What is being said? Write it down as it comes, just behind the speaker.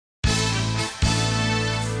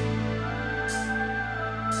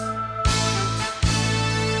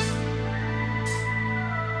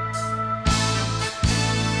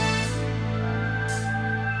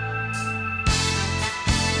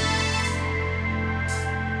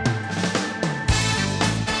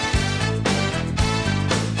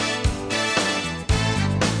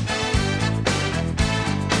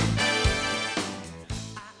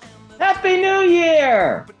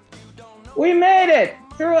December. We made it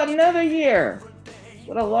through another year.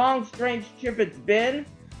 What a long, strange trip it's been,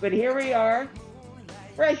 but here we are,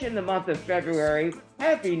 fresh in the month of February.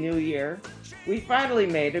 Happy New Year. We finally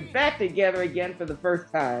made it back together again for the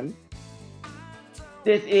first time.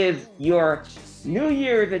 This is your New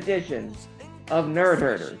Year's edition of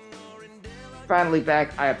Nerdherders. Finally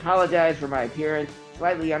back. I apologize for my appearance,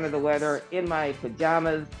 slightly under the weather, in my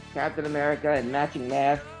pajamas, Captain America, and matching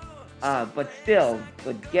mask. But still,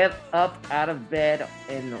 would get up out of bed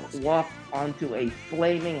and walk onto a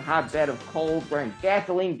flaming hotbed of coal, wearing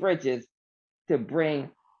gasoline britches to bring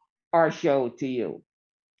our show to you.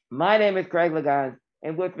 My name is Craig Lagans,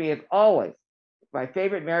 and with me, as always, my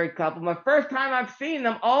favorite married couple. My first time I've seen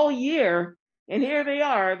them all year, and here they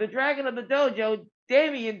are, the Dragon of the Dojo,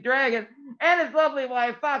 Damian Dragon, and his lovely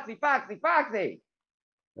wife, Foxy.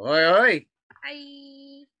 Oi, oi.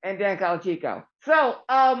 Hi. And Dan Calachico. So,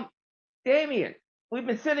 Damian, we've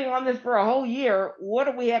been sitting on this for a whole year. What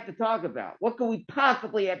do we have to talk about? What could we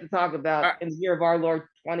possibly have to talk about in the year of our Lord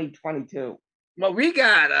 2022? Well, we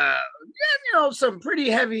got some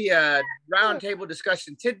pretty heavy roundtable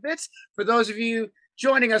discussion tidbits. For those of you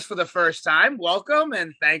joining us for the first time, welcome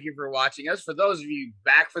and thank you for watching us. For those of you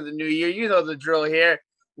back for the new year, you know the drill here.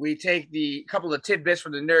 We take the couple of tidbits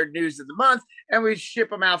from the nerd news of the month and we ship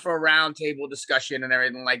them out for a roundtable discussion and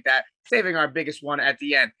everything like that, saving our biggest one at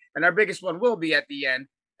the end. And our biggest one will be at the end,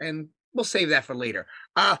 and we'll save that for later.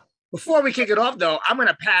 Before we kick it off, though, I'm going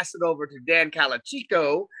to pass it over to Dan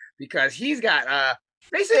Calachico because he's got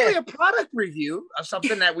basically a product review of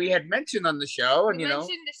something that we had mentioned on the show. And we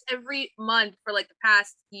mentioned this every month for like the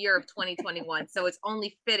past year of 2021, so it's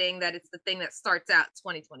only fitting that it's the thing that starts out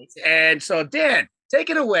 2022. And so, Dan, take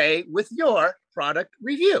it away with your product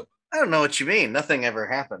review. I don't know what you mean. Nothing ever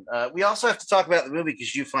happened. We also have to talk about the movie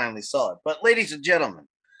because you finally saw it. But ladies and gentlemen,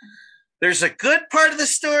 there's a good part of the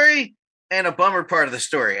story and a bummer part of the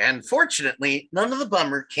story. And fortunately, none of the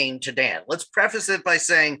bummer came to Dan. Let's preface it by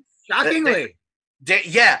saying, shockingly, the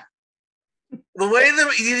way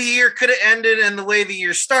the year could have ended and the way the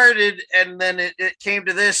year started, and then it came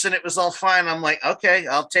to this and it was all fine. I'm like, okay,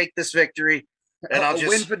 I'll take this victory. And I'll just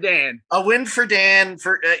win for Dan. A win for Dan.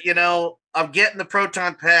 For I'm getting the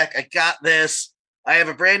proton pack. I got this. I have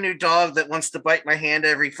a brand new dog that wants to bite my hand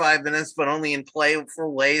every 5 minutes, but only in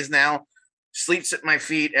playful ways now. Sleeps at my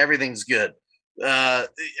feet. Everything's good.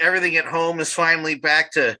 Everything at home is finally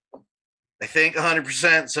back to, I think,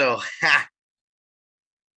 100%. So,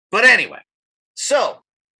 But anyway, so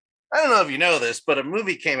I don't know if you know this, but a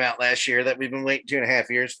movie came out last year that we've been waiting 2.5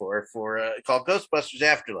 years for called Ghostbusters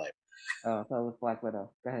Afterlife. Oh, I thought it was Black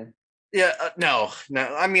Widow. Go ahead. Yeah, no.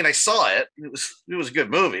 I mean, I saw it. It was a good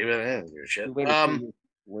movie, but I didn't give a shit.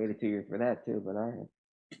 Waited 2 years for that too, but all right.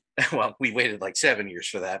 Well, we waited like 7 years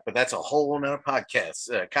for that, but that's a whole nother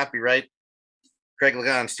podcast. Copyright Craig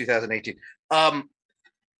Lagans, 2018.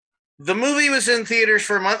 The movie was in theaters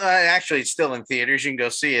for a month. Actually, it's still in theaters. You can go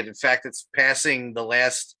see it. In fact, it's passing the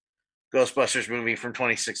last Ghostbusters movie from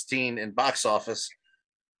 2016 in box office.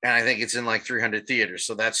 And I think it's in like 300 theaters.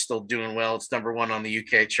 So that's still doing well. It's number 1 on the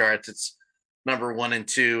UK charts. It's number 1 and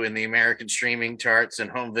 2 in the American streaming charts and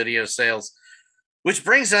home video sales, which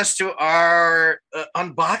brings us to our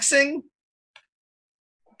unboxing.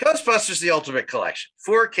 Ghostbusters, The Ultimate Collection,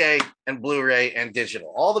 4K and Blu-ray and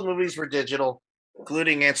digital. All the movies were digital,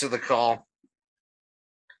 including Answer the Call.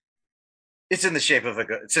 It's in the shape of a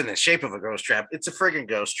ghost trap. It's a friggin'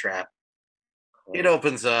 ghost trap. It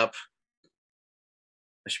opens up.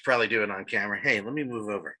 I should probably do it on camera. Hey, let me move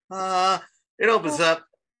over. It opens up.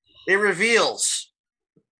 It reveals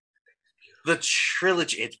the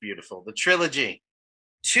trilogy. It's beautiful. The trilogy.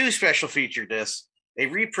 2 special feature discs. A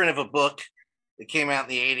reprint of a book that came out in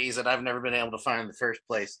the 80s that I've never been able to find in the first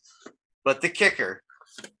place. But the kicker.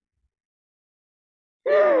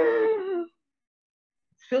 It's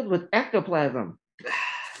filled with ectoplasm.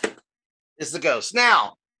 Is the ghost.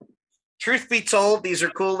 Now, truth be told, these are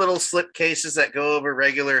cool little slip cases that go over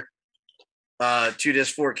regular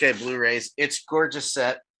 2-disc 4K Blu-rays. It's a gorgeous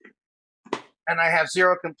set, and I have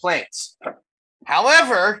 0 complaints.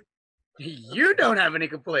 However, you don't have any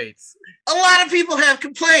complaints. A lot of people have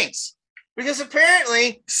complaints because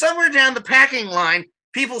apparently somewhere down the packing line,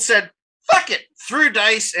 people said, fuck it, threw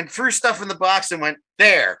dice and threw stuff in the box and went,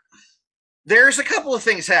 there. There's a couple of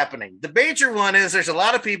things happening. The major one is there's a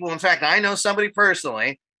lot of people. In fact, I know somebody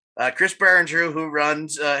personally, Chris Barringer, who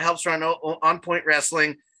helps run On Point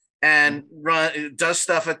Wrestling and does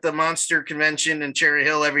stuff at the Monster Convention in Cherry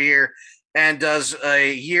Hill every year, and does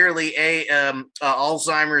a yearly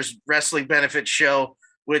Alzheimer's wrestling benefit show,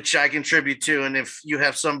 which I contribute to. And if you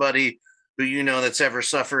have somebody who you know that's ever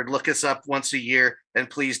suffered, look us up once a year and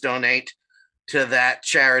please donate to that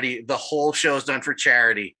charity. The whole show is done for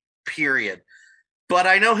charity, period. But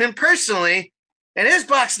I know him personally, and his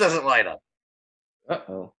box doesn't light up.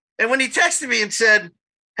 Uh-oh. And when he texted me and said,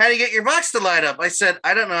 how do you get your box to light up? I said,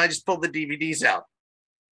 I don't know. I just pulled the DVDs out.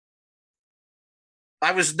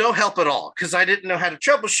 I was no help at all because I didn't know how to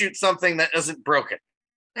troubleshoot something that isn't broken.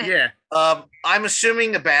 Yeah. I'm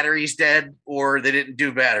assuming the battery's dead or they didn't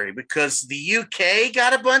do battery because the UK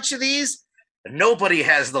got a bunch of these. And nobody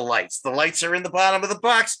has the lights. The lights are in the bottom of the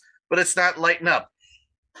box, but it's not lighting up.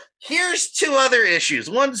 Here's two other issues.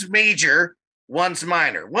 One's major, one's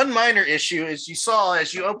minor. One minor issue is you saw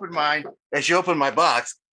as you open my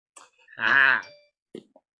box.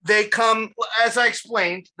 They come, as I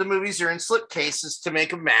explained, the movies are in slip cases to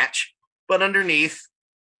make a match, but underneath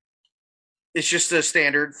it's just a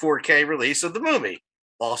standard 4K release of the movie.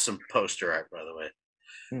 Awesome poster art, by the way.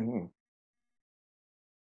 Mm-hmm.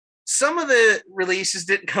 Some of the releases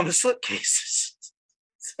didn't come in slip cases.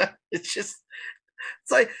 So it's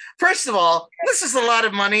like, first of all, this is a lot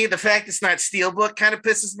of money. The fact it's not Steelbook kind of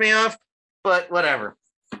pisses me off, but whatever.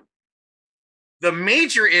 The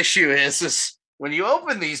major issue is when you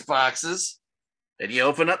open these boxes and you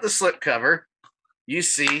open up the slipcover, you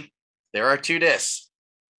see there are two discs.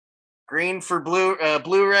 Green for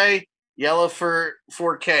Blu-ray, yellow for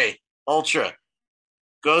 4K Ultra.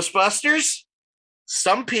 Ghostbusters,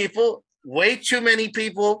 some people, way too many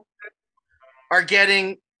people, are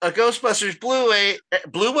getting a Ghostbusters Blu-ray,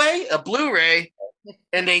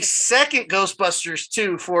 and a second Ghostbusters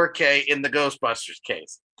 2 4K in the Ghostbusters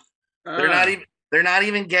case. They're not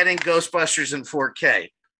even getting Ghostbusters in 4K.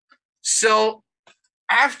 So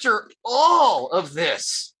after all of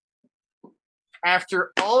this,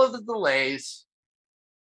 after all of the delays,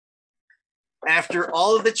 after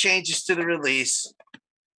all of the changes to the release,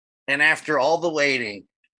 and after all the waiting,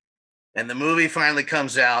 and the movie finally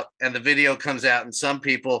comes out, and the video comes out, and some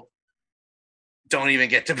people don't even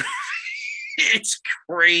get to movie. It's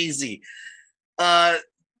crazy.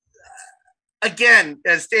 Again,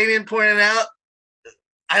 as Damien pointed out,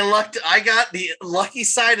 I got the lucky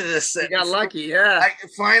side of this. You got lucky, yeah. I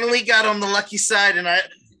finally got on the lucky side, and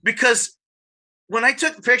because when I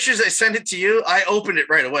took the pictures, I sent it to you. I opened it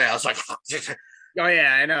right away. I was like, oh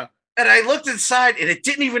yeah, I know. And I looked inside, and it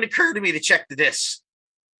didn't even occur to me to check the discs.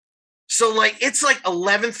 So it's like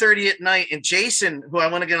 11:30 at night, and Jason, who I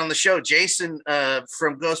want to get on the show, Jason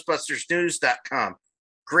from GhostbustersNews.com,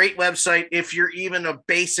 great website. If you're even a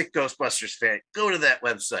basic Ghostbusters fan, go to that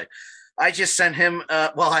website. I just sent him.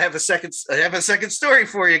 I have a second story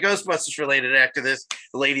for you, Ghostbusters related after this,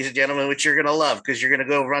 ladies and gentlemen, which you're gonna love because you're gonna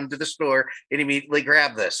go run to the store and immediately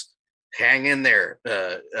grab this. Hang in there,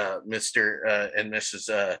 Mr. And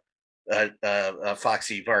Mrs.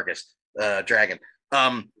 Foxy Vargas Dragon.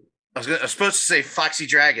 I was supposed to say Foxy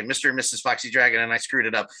Dragon, Mr. and Mrs. Foxy Dragon, and I screwed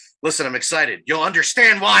it up. Listen, I'm excited. You'll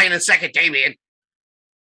understand why in a second, Damien.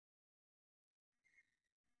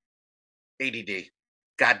 ADD.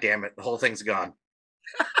 God damn it. The whole thing's gone.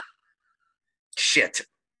 Shit.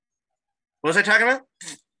 What was I talking about?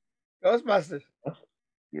 Ghostbusters.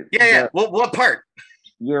 Yeah. What part?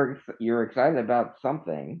 You're excited about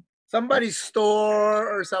something. Somebody's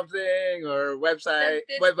store or something or website.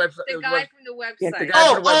 The guy from the website. Yeah, the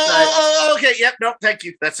guy from the website. Okay. Yep. No, thank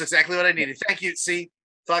you. That's exactly what I needed. Thank you. See,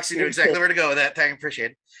 Foxy knew exactly where to go with that. Thank you.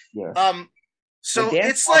 Appreciate it. Yeah. So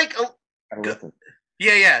it's like,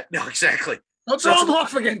 yeah. No, exactly. Don't throw them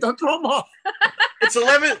off again. Don't throw them off. It's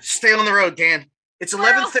 11. Stay on the road, Dan. It's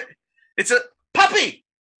 11:30. It's a puppy.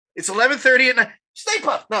 It's 11:30 at night. Stay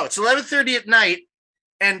pup. No, it's 11:30 at night.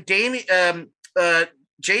 And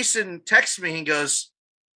Jason texts me and goes,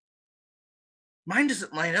 mine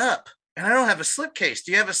doesn't light up. And I don't have a slipcase.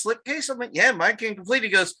 Do you have a slipcase? I'm like, yeah, mine came complete. He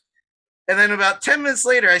goes, and then about 10 minutes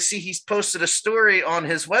later, I see he's posted a story on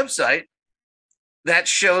his website that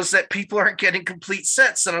shows that people aren't getting complete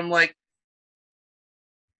sets. And I'm like,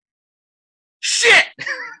 shit.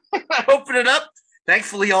 I open it up.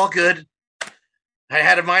 Thankfully, all good. I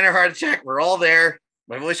had a minor heart attack. We're all there.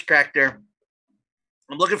 My voice cracked there.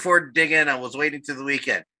 I'm looking forward to digging in. I was waiting till the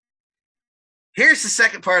weekend. Here's the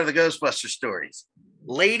second part of the Ghostbuster stories.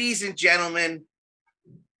 Ladies and gentlemen,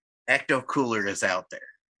 Ecto Cooler is out there.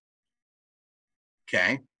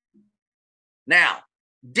 Okay. Now,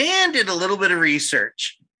 Dan did a little bit of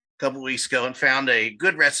research a couple weeks ago and found a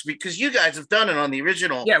good recipe because you guys have done it on the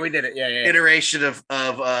original. Yeah, we did it. Yeah. Iteration of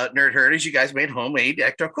Nerdherders. You guys made homemade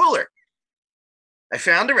Ecto Cooler. I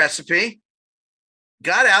found a recipe,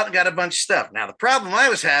 got out and got a bunch of stuff. Now, the problem I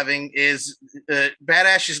was having is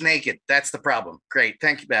Badass is naked. That's the problem. Great.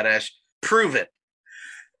 Thank you, Badass. Prove it.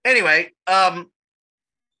 Anyway, the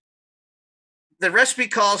recipe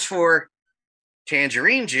calls for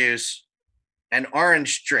tangerine juice and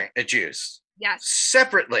orange juice. Yes.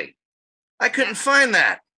 Separately. I couldn't find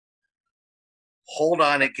that. Hold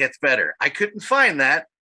on, it gets better. I couldn't find that,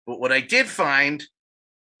 but what I did find,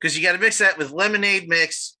 because you got to mix that with lemonade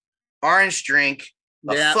mix, orange drink,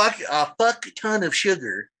 a fuck ton of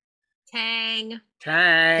sugar, Tang,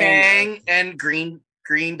 and green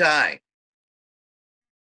dye.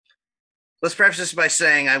 Let's preface this by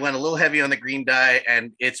saying I went a little heavy on the green dye,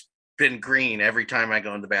 and it's been green every time I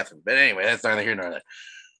go in the bathroom. But anyway, that's neither here nor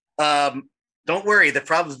there. Don't worry, the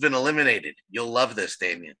problem's been eliminated. You'll love this,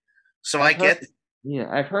 Damien. So I've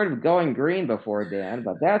heard of going green before, Dan,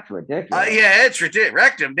 but that's ridiculous. Yeah, it's ridiculous.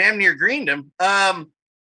 Wrecked him, damn near greened him.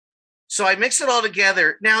 So I mix it all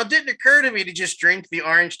together. Now, it didn't occur to me to just drink the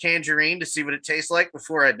orange tangerine to see what it tastes like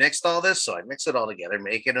before I mixed all this. So I mix it all together,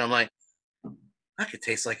 make it, and I'm like, that could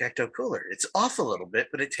taste like Ecto Cooler. It's off a little bit,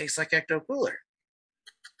 but it tastes like Ecto Cooler.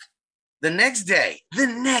 The next day,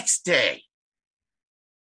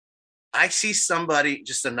 I see somebody,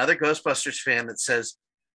 just another Ghostbusters fan, that says,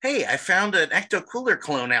 hey, I found an Ecto Cooler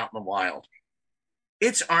clone out in the wild.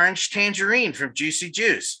 It's orange tangerine from Juicy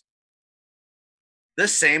Juice. The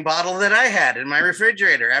same bottle that I had in my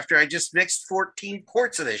refrigerator after I just mixed 14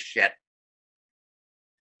 quarts of this shit.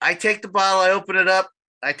 I take the bottle, I open it up,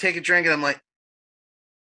 I take a drink, and I'm like,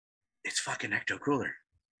 it's fucking Ecto Cooler.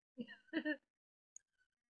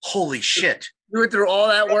 Holy shit. We went through all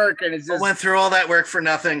that work, and I went through all that work for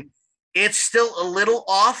nothing. It's still a little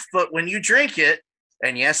off, but when you drink it,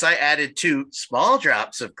 and yes, I added 2 small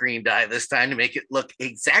drops of green dye this time to make it look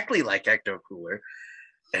exactly like Ecto Cooler.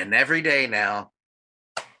 And every day now,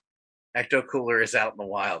 Ecto Cooler is out in the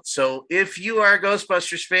wild. So if you are a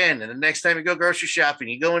Ghostbusters fan, and the next time you go grocery shopping,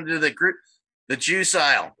 you go into the juice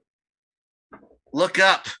aisle, look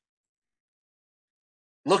up.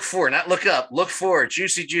 Look for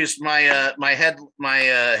Juicy Juice. My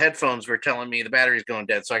headphones were telling me the battery's going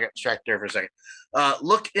dead, so I got distracted there for a second.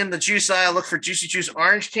 Look in the juice aisle. Look for Juicy Juice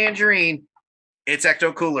Orange Tangerine. It's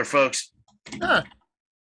Ecto Cooler, folks. Huh.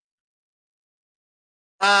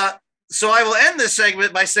 So I will end this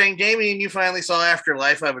segment by saying, Damien, you finally saw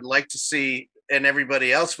Afterlife. I would like to see, and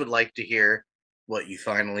everybody else would like to hear, what you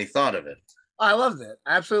finally thought of it. I loved it.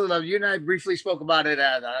 I absolutely loved it. You and I briefly spoke about it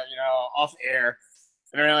at off air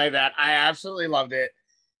and everything like that. I absolutely loved it.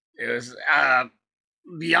 It was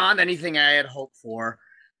beyond anything I had hoped for.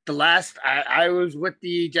 The last, I was with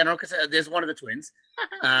the general consensus. There's one of the twins.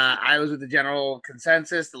 I was with the general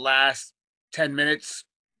consensus. The last 10 minutes,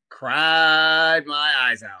 cried my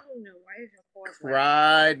eyes out. Oh no! Why is your force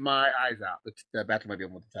cried my eyes out? The bathroom might be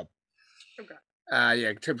open with the tub. Okay.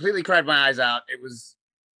 Yeah, completely cried my eyes out. It was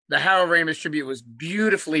the Harold Ramis tribute was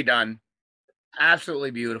beautifully done,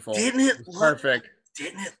 absolutely beautiful. Didn't it look perfect?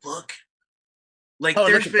 Didn't it look like it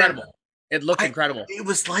looked incredible? It looked incredible. It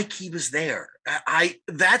was like he was there.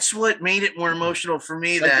 That's what made it more emotional for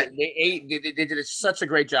me. Like that they did such a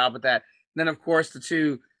great job with that. And then, of course, the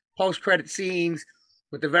 2 post-credit scenes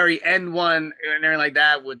with the very end one and everything like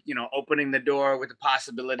that, with opening the door with the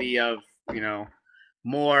possibility of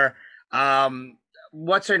more.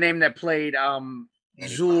 What's her name that played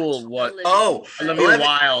Zool? What? Olivia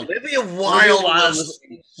Wilde. Olivia Wilde was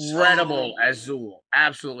incredible as Zool.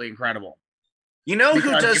 Absolutely incredible. You know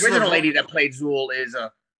who does the original lady that played Zool is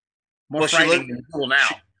more frightening than Zool now.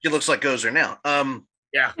 She looks like Gozer now.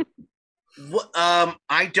 Yeah.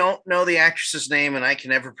 I don't know the actress's name, and I can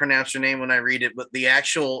never pronounce her name when I read it. But the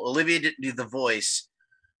actual Olivia didn't do the voice.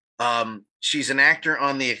 She's an actor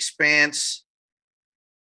on The Expanse.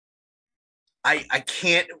 I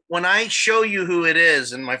can't. When I show you who it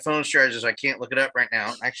is, and my phone charges, I can't look it up right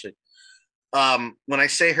now. Actually, when I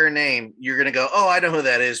say her name, you're gonna go, "Oh, I know who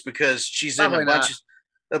that is," because she's in a bunch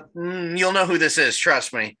of. You'll know who this is.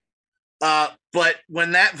 Trust me. But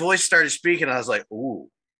when that voice started speaking, I was like, "Ooh."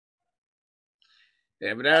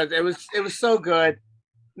 Yeah, but it was so good.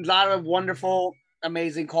 A lot of wonderful,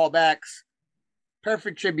 amazing callbacks,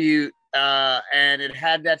 perfect tribute, and it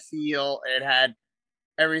had that feel. It had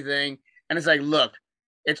everything, and it's like, look,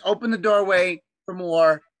 it's opened the doorway for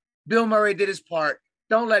more. Bill Murray did his part.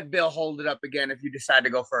 Don't let Bill hold it up again if you decide to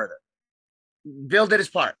go further. Bill did his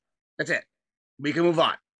part. That's it. We can move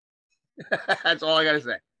on. That's all I gotta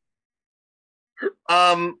say.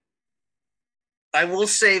 I will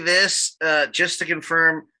say this, just to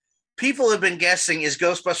confirm, people have been guessing, is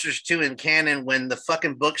Ghostbusters 2 in canon when the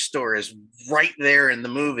fucking bookstore is right there in the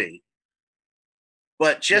movie.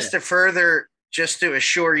 But just to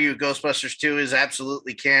assure you, Ghostbusters 2 is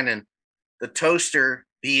absolutely canon. The toaster,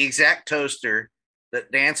 the exact toaster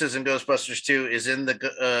that dances in Ghostbusters 2 is in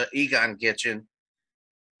the Egon kitchen.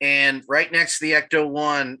 And right next to the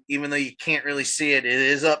Ecto-1, even though you can't really see it, it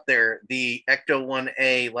is up there. The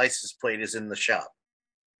Ecto-1A license plate is in the shop.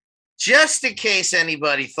 Just in case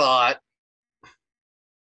anybody thought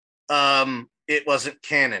it wasn't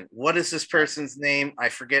canon. What is this person's name? I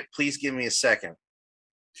forget. Please give me a second.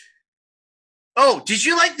 Oh, did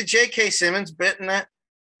you like the J.K. Simmons bit in that?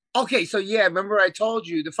 Okay, so yeah, remember I told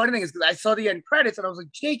you. The funny thing is, because I saw the end credits and I was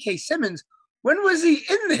like, J.K. Simmons, when was he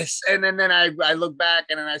in this? And then I looked back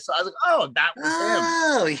and then I was like, oh, that was him.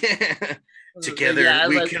 Oh, yeah. Together, yeah,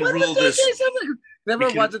 we like, can rule this. Never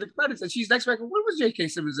watched the credits, and she's next back. When was J.K.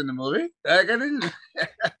 Simmons in the movie?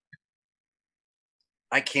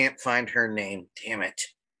 I can't find her name. Damn it.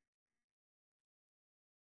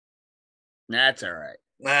 That's all right.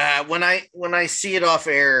 When I see it off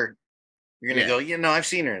air, you're gonna go, I've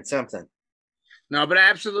seen her in something. No, but I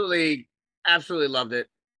absolutely loved it.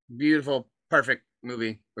 Beautiful, perfect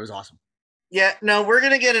movie. It was awesome. Yeah, no, we're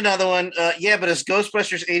gonna get another one. But it's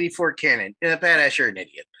Ghostbusters 84 canon. Badass, you're an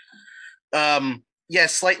idiot.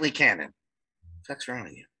 Slightly canon. What's wrong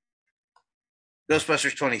with you?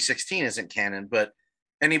 Ghostbusters 2016 isn't canon, but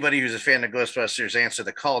anybody who's a fan of Ghostbusters Answer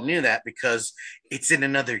the Call knew that because it's in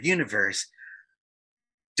another universe.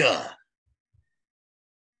 Duh.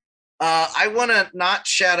 I want to not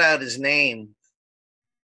shout out his name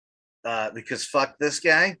because fuck this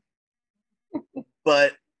guy.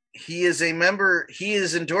 But he is a member. He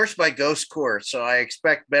is endorsed by Ghost Corps, so I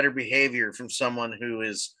expect better behavior from someone who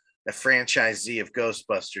is a franchisee of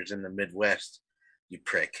Ghostbusters in the Midwest. You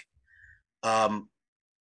prick.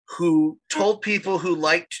 Who told people who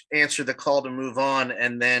liked Answer the Call to move on,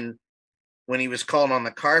 and then when he was called on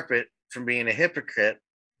the carpet from being a hypocrite,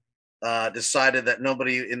 decided that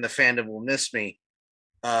nobody in the fandom will miss me.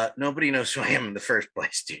 Nobody knows who I am in the first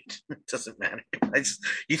place, dude. It doesn't matter.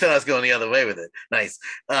 You thought I was going the other way with it. Nice.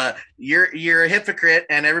 You're a hypocrite,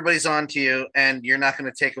 and everybody's on to you, and you're not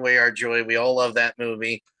going to take away our joy. We all love that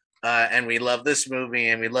movie, and we love this movie,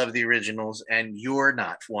 and we love the originals, and you're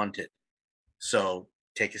not wanted. So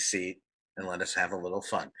take a seat and let us have a little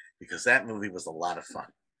fun, because that movie was a lot of fun.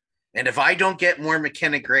 And if I don't get more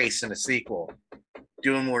McKenna Grace in a sequel,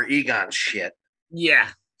 doing more Egon shit. Yeah,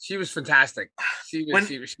 she was fantastic. She was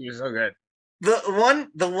so good.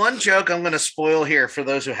 The one joke I'm going to spoil here for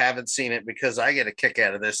those who haven't seen it, because I get a kick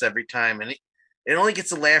out of this every time, and it only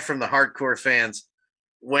gets a laugh from the hardcore fans.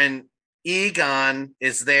 When Egon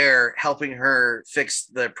is there helping her fix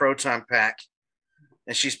the proton pack,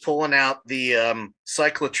 and she's pulling out the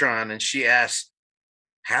cyclotron, and she asks,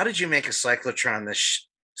 "How did you make a cyclotron this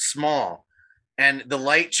small?" And the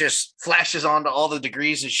light just flashes onto all the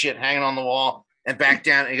degrees of shit hanging on the wall and back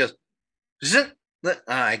down. And he goes,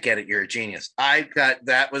 I get it. You're a genius.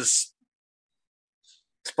 That was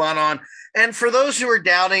spot on. And for those who are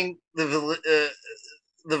doubting the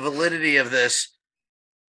validity of this,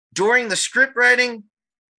 during the script writing,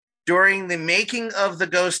 during the making of the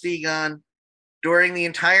Ghost Egon, during the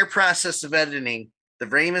entire process of editing, the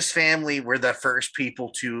Ramis family were the first people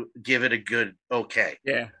to give it a good okay.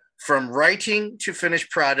 Yeah. From writing to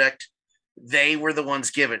finished product, they were the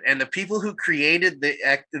ones given. And the people who created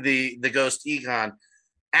the Ghost Egon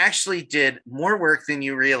actually did more work than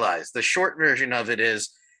you realize. The short version of it is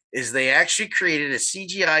they actually created a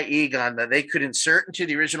CGI Egon that they could insert into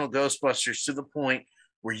the original Ghostbusters to the point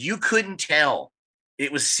where you couldn't tell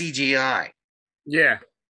it was CGI. Yeah.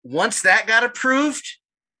 Once that got approved,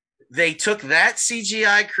 they took that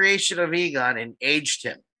CGI creation of Egon and aged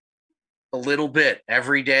him a little bit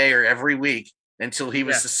every day or every week until he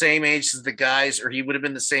was the same age as the guys, or he would have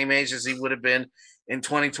been the same age as he would have been in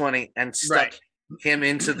 2020, and stuck him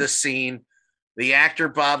into the scene. The actor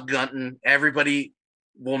Bob Gunton, everybody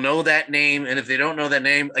will know that name, and if they don't know that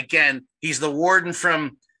name, again, he's the warden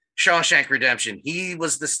from Shawshank Redemption. He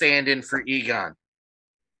was the stand-in for Egon.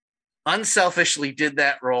 Unselfishly did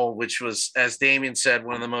that role, which was, as Damien said,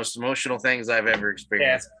 one of the most emotional things I've ever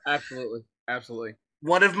experienced. Yes, absolutely.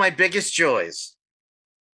 One of my biggest joys,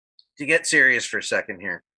 to get serious for a second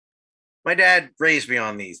here, my dad raised me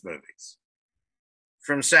on these movies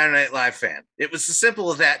from Saturday Night Live fan. It was as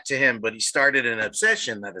simple as that to him, but he started an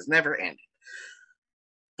obsession that has never ended.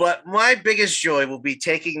 But my biggest joy will be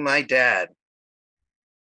taking my dad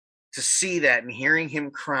to see that and hearing him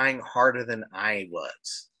crying harder than I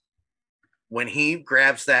was. When he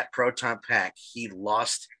grabs that proton pack, he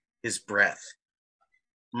lost his breath.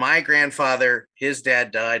 My grandfather, his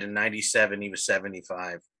dad died in 97. He was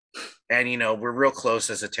 75. And, we're real close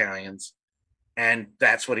as Italians. And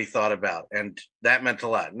that's what he thought about. And that meant a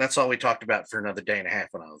lot. And that's all we talked about for another day and a half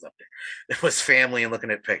when I was up there. It was family and looking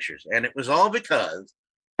at pictures. And it was all because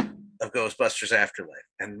of Ghostbusters Afterlife.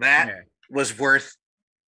 And that was worth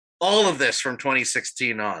all of this from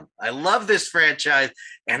 2016 on. I love this franchise,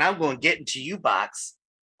 and I'm going to get into U-Box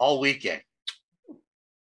all weekend.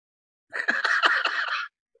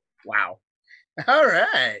 Wow. All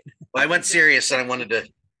right. Well, I went serious, and I wanted to.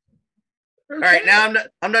 All right, now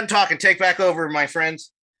I'm done talking. Take back over, my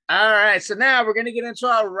friends. All right, so now we're going to get into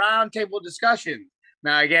our roundtable discussion.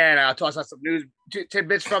 Now, again, I'll toss out some news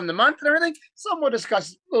tidbits from the month and everything. Some we'll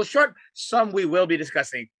discuss a little short. Some we will be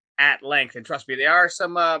discussing at length. And trust me, there are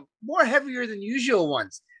some more heavier than usual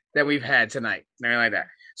ones that we've had tonight. Something like that.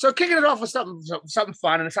 So kicking it off with something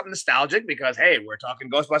fun and something nostalgic because, hey, we're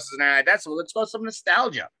talking Ghostbusters and like that, so let's go with some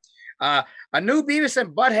nostalgia. A new Beavis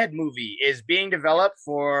and Butthead movie is being developed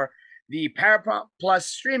for the Paramount Plus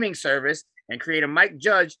streaming service, and creator Mike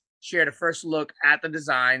Judge shared a first look at the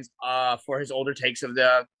designs for his older takes of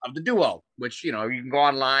the duo, which, you can go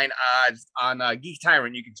online on Geek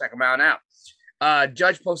Tyrant. You can check them out now.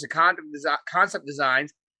 Judge posted concept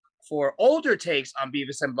designs for older takes on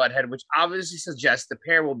Beavis and Butthead, which obviously suggests the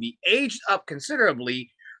pair will be aged up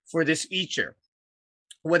considerably for this feature.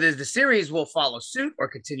 Whether the series will follow suit or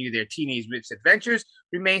continue their teenage misadventures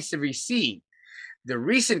remains to be seen. The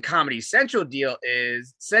recent Comedy Central deal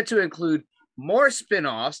is said to include more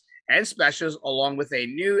spin-offs and specials, along with a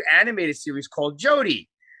new animated series called Jody,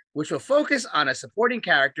 which will focus on a supporting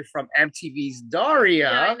character from MTV's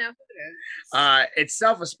Daria. Yeah, I know.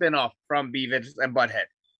 Itself a spin-off from Beavis and Butthead.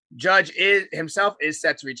 Judge himself is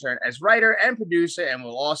set to return as writer and producer and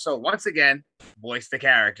will also, once again, voice the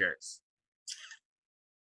characters.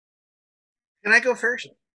 Can I go first?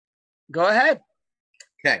 Go ahead.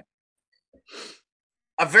 Okay.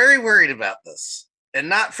 I'm very worried about this, and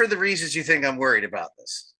not for the reasons you think I'm worried about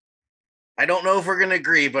this. I don't know if we're going to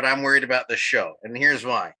agree, but I'm worried about this show, and here's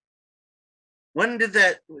why. When did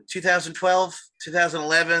that 2012,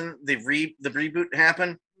 2011 the reboot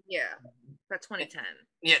happen? Yeah, that's 2010.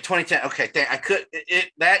 Yeah, 2010. Okay,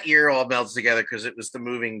 that year all melds together because it was the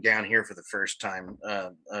moving down here for the first time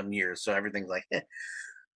years, so everything's like.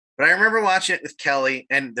 But I remember watching it with Kelly,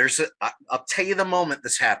 and I'll tell you the moment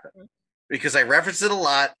this happened. Because I reference it a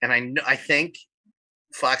lot, and I think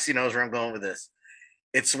Foxy knows where I'm going with this.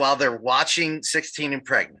 It's while they're watching 16 and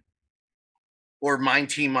Pregnant or Mind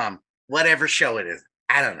Teen Mom, whatever show it is.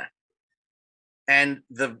 I don't know. And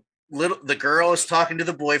the girl is talking to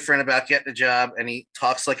the boyfriend about getting a job, and he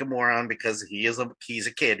talks like a moron because he's a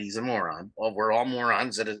kid. He's a moron. Well, we're all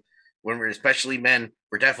morons when we're especially men.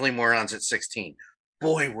 We're definitely morons at 16.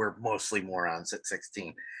 Boy, we're mostly morons at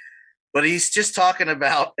 16. But he's just talking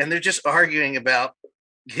about, and they're just arguing about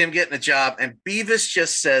him getting a job. And Beavis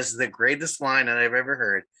just says the greatest line that I've ever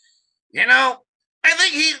heard. I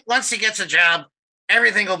think once he gets a job,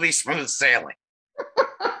 everything will be smooth sailing.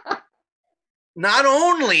 Not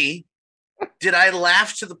only did I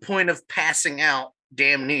laugh to the point of passing out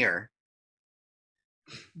damn near,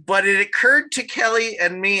 but it occurred to Kelly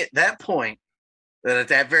and me at that point that at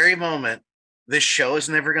that very moment, this show is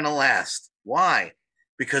never going to last. Why?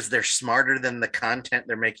 Because they're smarter than the content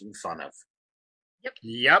they're making fun of.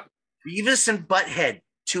 Yep. Beavis and Butthead,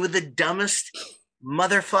 two of the dumbest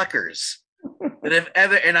motherfuckers that have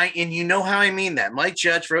ever, and you know how I mean that. Mike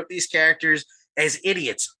Judge wrote these characters as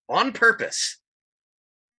idiots on purpose.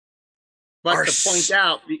 But to point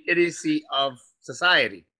out the idiocy of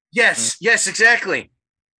society. Yes, exactly.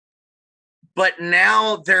 But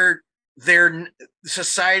now their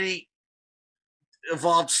society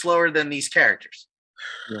evolved slower than these characters.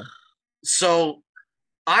 Yeah. So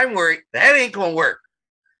I'm worried that ain't gonna work.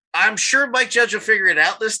 I'm sure Mike Judge will figure it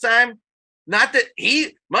out this time. Not that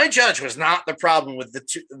Mike Judge was not the problem with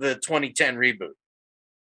the 2010 reboot.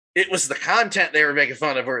 It was the content they were making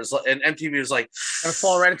fun of, and MTV was like, "Gonna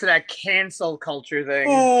fall right into that cancel culture thing."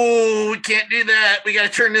 Oh, we can't do that. We got to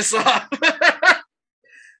turn this off.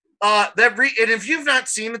 And if you've not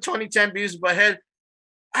seen the 2010 Beavis and Butthead,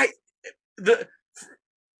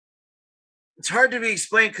 it's hard to be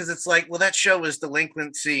explained because it's like, well, that show was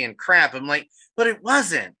delinquency and crap. I'm like, but it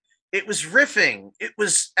wasn't. It was riffing. It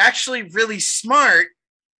was actually really smart.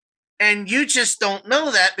 And you just don't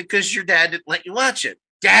know that because your dad didn't let you watch it.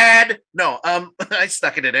 Dad! No, I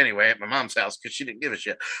stuck in it anyway at my mom's house because she didn't give a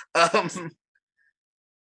shit. That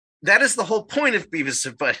is the whole point of Beavis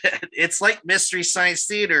and Butthead. It's like Mystery Science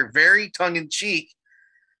Theater, very tongue-in-cheek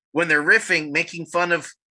when they're riffing, making fun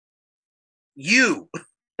of you.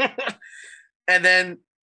 And then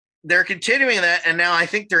they're continuing that, and now I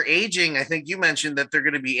think they're aging. I think you mentioned that they're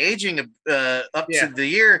going to be aging up to the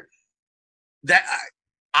year. that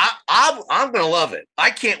I'm gonna love it.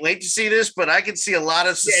 I can't wait to see this, but I can see a lot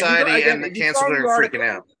of society and the cancel are freaking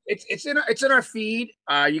out. It's in our feed.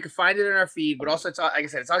 You can find it in our feed, but also it's on, like I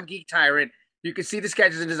said, it's on Geek Tyrant. You can see the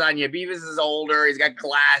sketches and design. Yeah, Beavis is older. He's got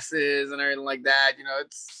glasses and everything like that. You know,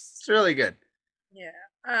 it's really good.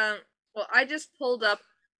 Yeah. Well, I just pulled up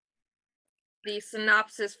the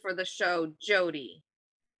synopsis for the show Jody.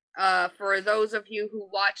 For those of you who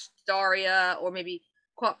watched Daria or maybe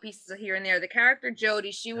caught pieces of here and there, the character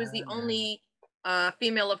Jody, she was the only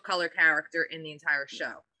female of color character in the entire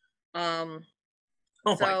show. Oh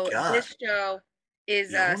my God. This show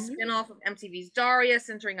is a spin-off of MTV's Daria,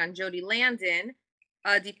 centering on Jody Landon,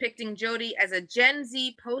 depicting Jody as a Gen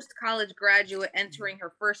Z post-college graduate entering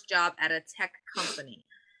her first job at a tech company.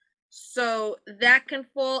 So that can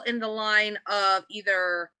fall in the line of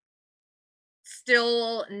either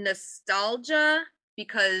still nostalgia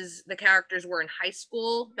because the characters were in high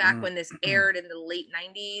school back when this aired in the late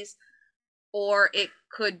 90s, or it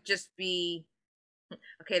could just be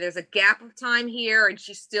okay, there's a gap of time here and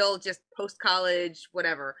she's still just post-college,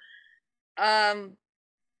 whatever. I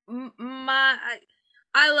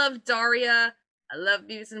love Daria. I love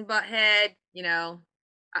Beavis and Butthead. You know,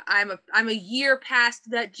 I'm a year past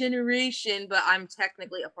that generation, but I'm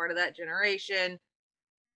technically a part of that generation.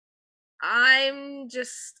 I'm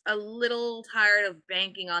just a little tired of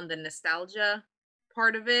banking on the nostalgia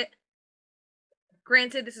part of it.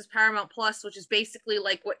 Granted, this is Paramount Plus, which is basically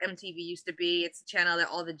like what MTV used to be. It's a channel that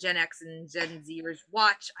all the Gen X and Gen Zers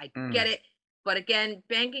watch. I get it. But again,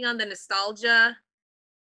 banking on the nostalgia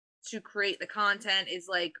to create the content is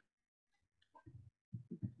like,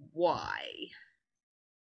 why?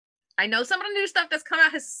 I know some of the new stuff that's come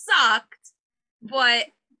out has sucked, but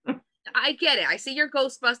I get it. I see your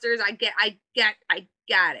Ghostbusters. I get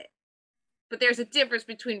it. But there's a difference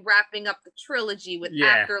between wrapping up the trilogy with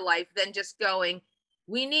Afterlife than just going,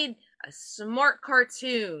 we need a smart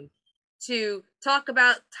cartoon to talk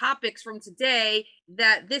about topics from today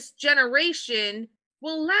that this generation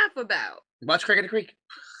will laugh about. Watch Craig of the Creek.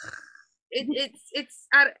 It's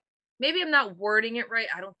maybe I'm not wording it right.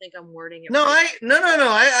 I don't think I'm wording it right.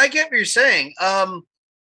 I get what you're saying.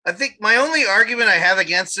 I think my only argument I have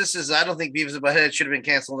against this is I don't think Beavis and Butthead should have been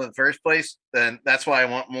canceled in the first place. Then that's why I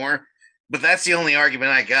want more. But that's the only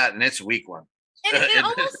argument I got, and it's a weak one. And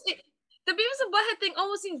the Beavis and Butthead thing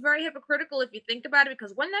almost seems very hypocritical if you think about it,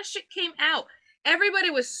 because when that shit came out, everybody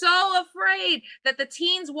was so afraid that the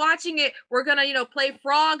teens watching it were gonna, play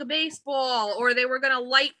frog baseball or they were gonna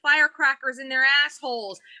light firecrackers in their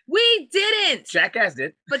assholes. We didn't. Jackass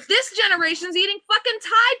did. But this generation's eating fucking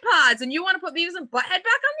Tide Pods, and you want to put Beavis and Butthead back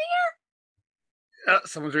on the air?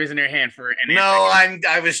 Someone's raising their hand for an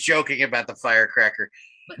I was joking about the firecracker.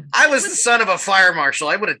 I was the son of a fire marshal.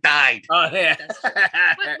 I would have died. Oh yeah.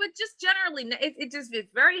 but just generally, it's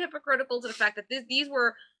very hypocritical to the fact that these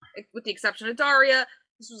were, with the exception of Daria,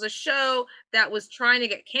 this was a show that was trying to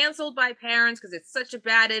get canceled by parents because it's such a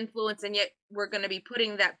bad influence, and yet we're going to be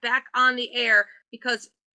putting that back on the air because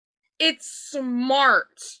it's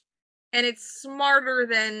smart, and it's smarter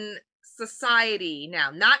than society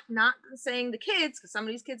now. Not saying the kids, because some of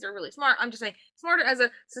these kids are really smart. I'm just saying smarter as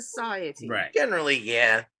a society. Right. Generally,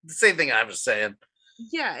 yeah. The same thing I was saying.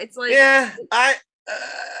 Yeah, it's like we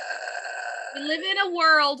live in a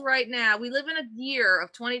world right now. We live in a year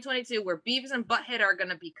of 2022 where Beavis and Butthead are going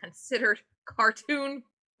to be considered cartoon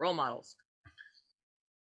role models.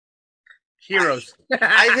 Heroes.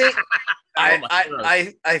 I think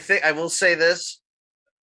I think I will say this.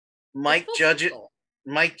 Mike Judge's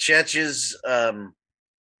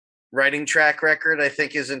writing track record, I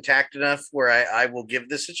think, is intact enough where I will give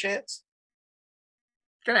this a chance.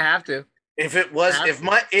 Gonna have to. If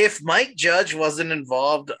Mike Judge wasn't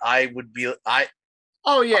involved, I would be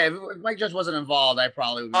Oh yeah, if Mike Judge wasn't involved, I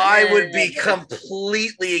probably would. I would be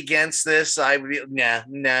completely against this. I would be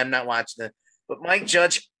I'm not watching it. But Mike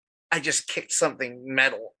Judge, I just kicked something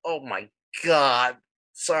metal. Oh my God.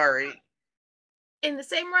 Sorry. In the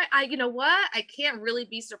same right, you know what? I can't really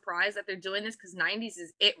be surprised that they're doing this because 90s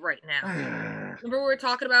is it right now. Remember we were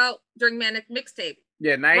talking about during Manic Mixtape?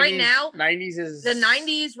 Yeah, 90s. Right now, 90s is... The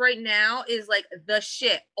 90s right now is like the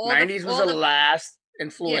shit. 90s was the last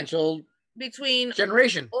influential between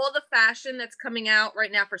generation. All the fashion that's coming out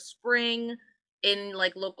right now for spring in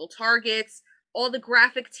like local Targets, all the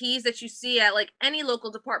graphic tees that you see at like any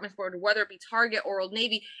local department store, whether it be Target or Old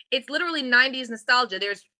Navy, it's literally 90s nostalgia.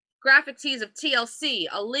 There's graphic tees of TLC,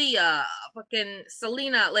 Aaliyah, fucking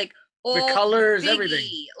Selena, like all the colors, Biggie,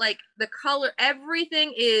 everything. Like the color,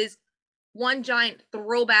 everything is one giant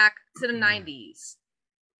throwback to the 90s.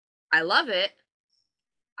 I love it.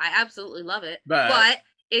 I absolutely love it. But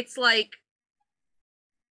it's like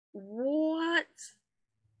what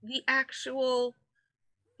the actual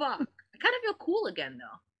fuck? I kind of feel cool again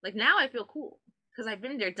though. Like now I feel cool because I've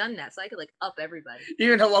been there, done that, so I could like up everybody.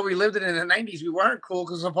 Even though while we lived in the 90s, we weren't cool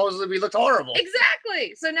because supposedly we looked horrible.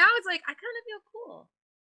 Exactly. So now it's like I kind of feel cool.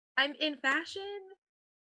 I'm in fashion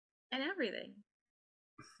and everything.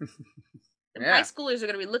 The high schoolers are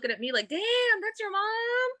gonna be looking at me like, "Damn, that's your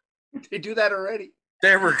mom." They do that already.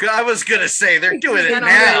 I was gonna say they're doing it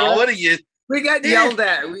now. What are you? We got yelled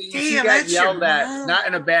at. We got yelled at, not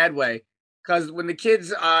in a bad way. Because when the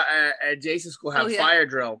kids at Jason's school have fire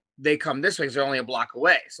drill, they come this way because they're only a block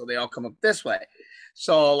away. So they all come up this way.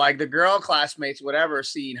 So like the girl classmates, whatever,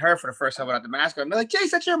 seeing her for the first time without the mask on, they're like, Jace,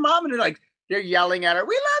 that's your mom. And they're yelling at her,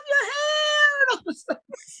 we love your hair.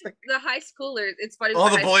 The high schoolers, it's funny. All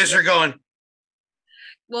the boys are going.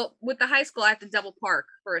 Well, with the high school, I have to double park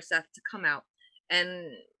for a sec to come out.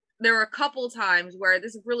 And there were a couple times where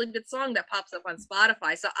there's a really good song that pops up on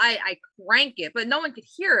Spotify. So I crank it, but no one could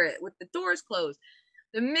hear it with the doors closed.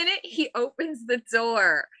 The minute he opens the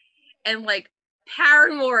door and like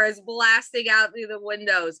Paramore is blasting out through the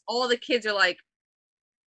windows, all the kids are like,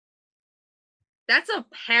 that's a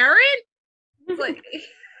parent? It's like,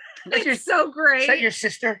 it's so great. Is that your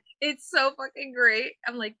sister? It's so fucking great.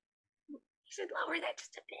 I'm like, you should lower that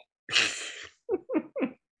just a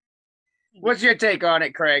bit. What's your take on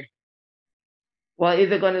it, Craig? Well,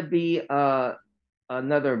 is it going to be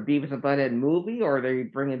another Beavis and Butthead movie, or are they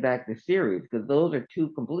bringing back the series? Because those are two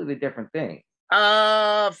completely different things.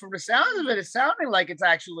 From the sounds of it, it's sounding like it's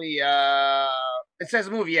actually it says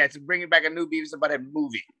movie. Yeah, it's bringing back a new Beavis and Butthead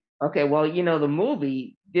movie. Okay, well, the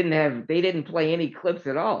movie they didn't play any clips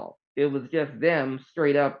at all. It was just them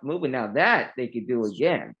straight up moving. Now that they could do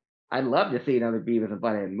again. I'd love to see another Beavis and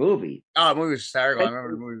Butthead movie. Oh, the movie was hysterical. I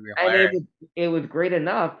remember the movie being hilarious. And it was great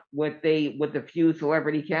enough with the few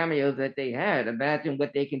celebrity cameos that they had. Imagine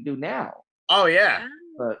what they can do now. Oh yeah.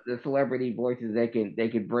 The celebrity voices they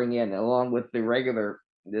could bring in along with the regular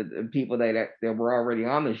the people that were already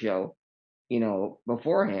on the show,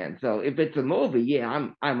 beforehand. So if it's a movie,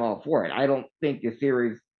 yeah, I'm all for it. I don't think the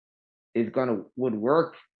series would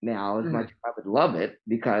work now as much as I would love it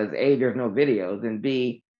because A, there's no videos, and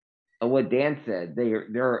B, what Dan said,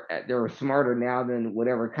 they're smarter now than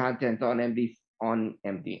whatever content's on MD on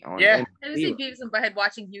MD on. Yeah, I was like Beavis and Butthead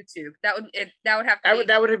watching YouTube. That would have to.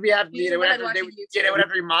 They would have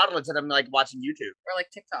to remodel it to them like watching YouTube or like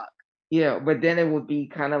TikTok. Yeah, but then it would be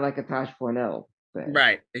kind of like a Tosh Cornell thing.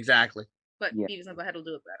 Right, exactly. But Beavis and Butthead will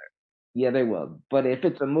do it better. Yeah, they will. But if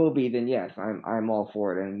it's a movie, then yes, I'm all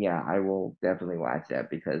for it, and yeah, I will definitely watch that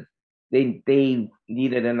because they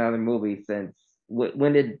needed another movie since.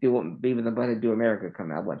 When did Beavis and Butthead Do America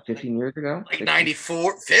come out? What, 15 years ago? Like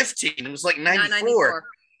 94, 15. It was like 94.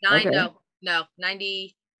 No,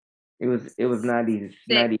 90. It was 90,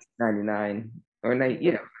 99 or 90.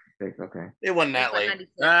 Yeah, 96. Okay. It wasn't that late.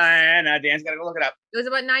 No, Dan's gotta go look it up. It was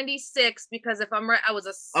about 96 because if I'm right, I was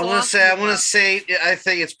a sophomore. I want to say I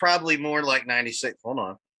think it's probably more like 96. Hold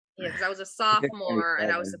on. Yeah, because I was a sophomore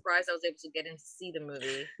and I was surprised I was able to get in to see the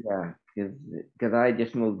movie. Yeah, because I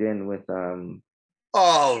just moved in with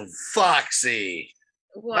Oh, Foxy.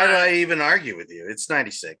 What? Why do I even argue with you? It's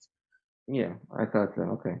 96. Yeah, I thought so.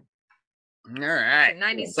 Okay. All right.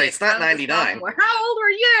 96. So it's not 99. How old were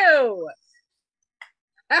you?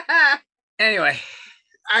 Anyway,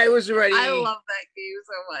 I was ready. I love that game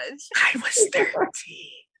so much. I was 13.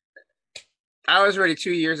 I was already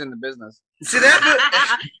 2 years in the business. See that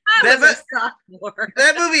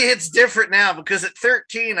movie hits different now because at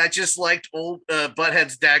 13 I just liked old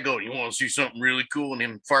Butthead's dad going, "You want to see something really cool?" and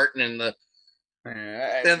him farting and the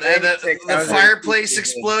fireplace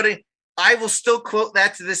exploding. I will still quote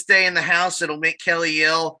that to this day in the house. It'll make Kelly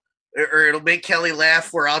yell or it'll make Kelly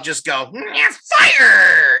laugh. Where I'll just go,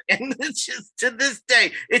 "Fire!" and it's just to this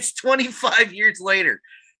day. It's 25 years later,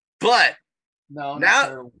 but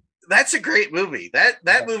now. That's a great movie.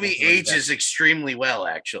 That movie ages extremely well,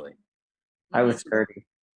 actually. I was 30.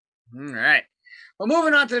 All right. Well,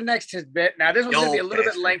 moving on to the next tidbit. Now, this was going to be a little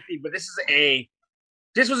bit lengthy, but this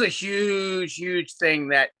was a huge thing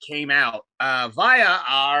that came out via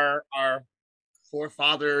our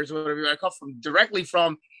forefathers, whatever you want to call it, directly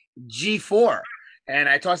from G4. And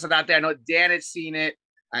I tossed it out there. I know Dan had seen it.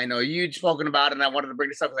 I know you'd spoken about it, and I wanted to bring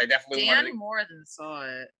this up because I definitely wanted to. more than saw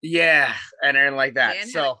it. Yeah, and everything like that. Dan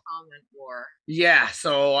had a comment war. Yeah,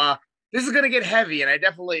 so this is going to get heavy, and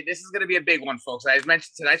this is going to be a big one, folks. I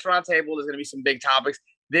mentioned tonight's roundtable, there's going to be some big topics.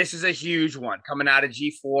 This is a huge one coming out of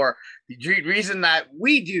G4. The reason that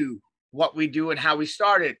we do what we do and how we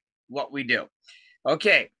started what we do.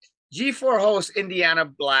 Okay, G4 host Indiana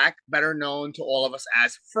Black, better known to all of us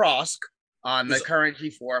as Frosk, on the current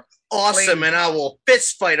G4. Awesome, and I will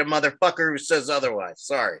fist fight a motherfucker who says otherwise.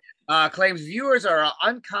 Sorry. Claims viewers are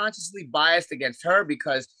unconsciously biased against her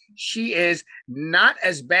because she is not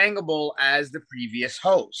as bangable as the previous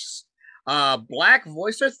hosts. Black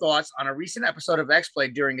voiced her thoughts on a recent episode of X-Play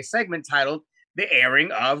during a segment titled The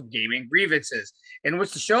Airing of Gaming Grievances, in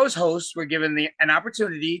which the show's hosts were given an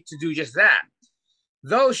opportunity to do just that.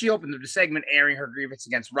 Though she opened the segment airing her grievance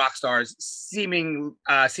against Rockstar's seemingly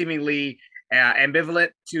ambivalence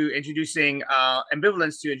to introducing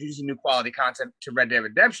new quality content to Red Dead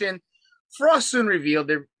Redemption, Frost soon revealed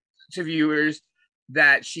to viewers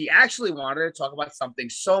that she actually wanted to talk about something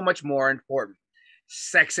so much more important: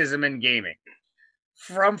 sexism in gaming.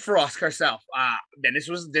 From Frost herself. Then this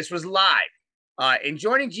was live. In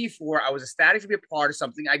joining G4, I was ecstatic to be a part of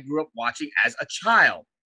something I grew up watching as a child.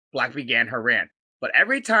 Black began her rant. But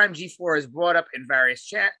every time G4 is brought up in various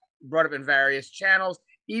channels,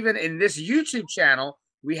 even in this YouTube channel,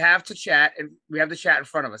 we have the chat in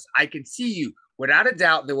front of us. I can see you. Without a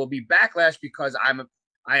doubt, there will be backlash because I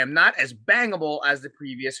am not as bangable as the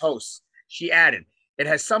previous hosts. She added, it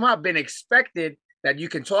has somehow been expected that you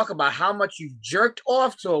can talk about how much you've jerked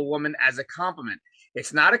off to a woman as a compliment.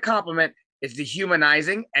 It's not a compliment. It's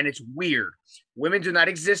dehumanizing, and it's weird. Women do not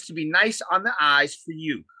exist to be nice on the eyes for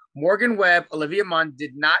you. Morgan Webb, Olivia Munn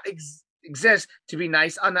did not exist to be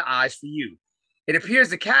nice on the eyes for you. It appears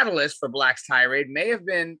the catalyst for Black's tirade may have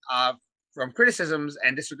been from criticisms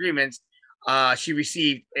and disagreements she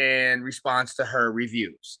received in response to her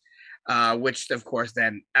reviews, which, of course,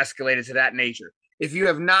 then escalated to that nature. If you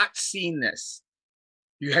have not seen this,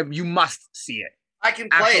 you must see it. I can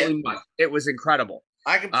play it. Must. It was incredible.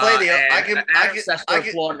 I can play I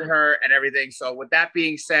applauded her and everything. So, with that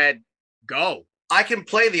being said, go. I can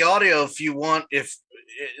play the audio if you want.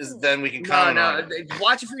 Then we can comment on it.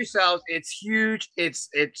 Watch it for yourselves. It's huge. It's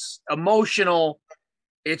emotional.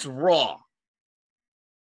 It's raw.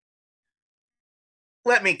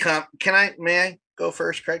 Let me come. May I go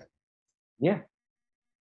first, Craig? Yeah.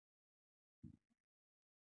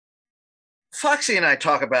 Foxy and I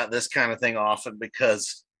talk about this kind of thing often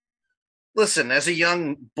because, listen, as a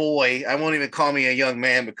young boy, I won't even call me a young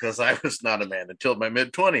man because I was not a man until my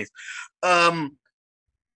mid-20s.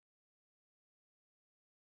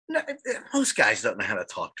 No, most guys don't know how to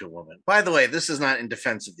talk to a woman. By the way, this is not in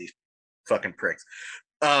defense of these fucking pricks.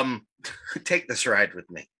 Take this ride with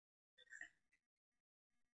me.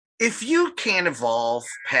 If you can't evolve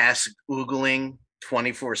past Googling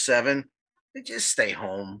 24/7, just stay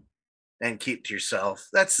home and keep to yourself.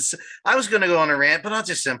 I was going to go on a rant, but I'll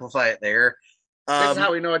just simplify it there. This is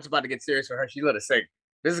how we know it's about to get serious for her. She let us sing.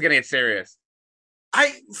 This is going to get serious.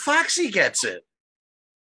 Foxy gets it.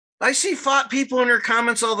 I see people in her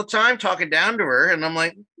comments all the time talking down to her, and I'm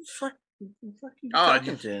like, fuck you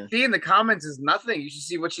talking to? See in the comments is nothing. You should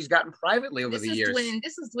see what she's gotten privately over the years.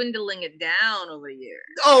 This is dwindling it down over the years.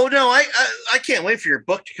 Oh, no, I can't wait for your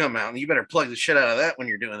book to come out, and you better plug the shit out of that when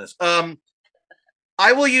you're doing this.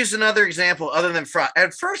 I will use another example other than Frost.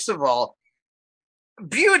 And first of all,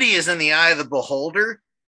 beauty is in the eye of the beholder.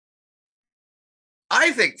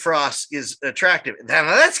 I think Frost is attractive. Now,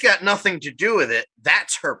 that's got nothing to do with it.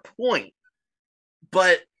 That's her point.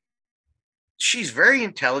 But she's very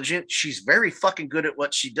intelligent. She's very fucking good at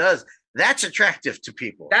what she does. That's attractive to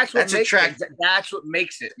people. That's what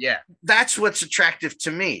makes it. Yeah. That's what's attractive to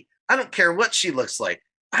me. I don't care what she looks like.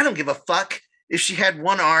 I don't give a fuck if she had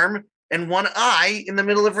one arm and one eye in the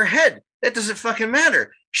middle of her head. That doesn't fucking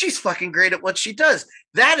matter. She's fucking great at what she does.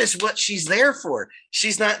 That is what she's there for.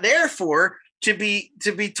 She's not there for to be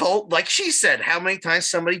told, like she said, how many times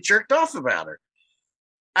somebody jerked off about her.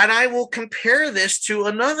 And I will compare this to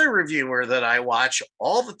another reviewer that I watch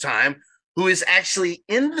all the time who is actually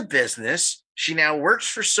in the business. She now works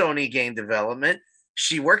for Sony Game Development.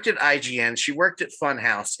 She worked at IGN. She worked at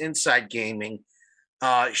Funhouse, Inside Gaming.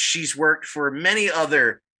 She's worked for many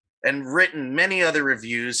other and written many other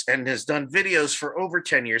reviews and has done videos for over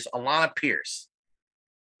 10 years. Alana Pierce.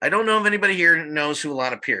 I don't know if anybody here knows who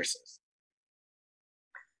Alana Pierce is.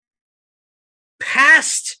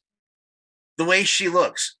 Past the way she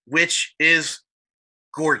looks, which is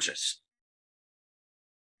gorgeous,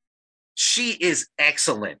 she is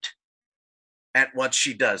excellent at what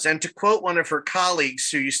she does. And to quote one of her colleagues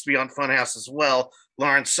who used to be on Funhouse as well,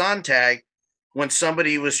 Lawrence Sontag, when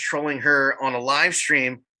somebody was trolling her on a live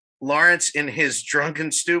stream, Lawrence, in his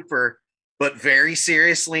drunken stupor, but very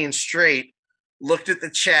seriously and straight, looked at the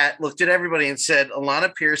chat, looked at everybody and said,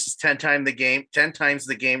 Alana Pierce is 10 times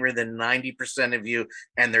the gamer than 90% of you,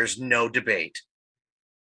 and there's no debate.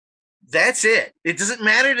 That's it. It doesn't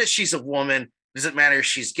matter that she's a woman. It doesn't matter if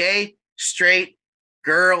she's gay, straight,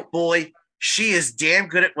 girl, boy. She is damn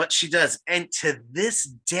good at what she does. And to this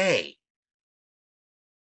day,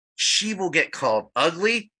 she will get called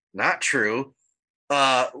ugly. Not true.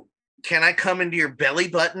 Can I come into your belly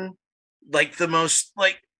button? Like the most,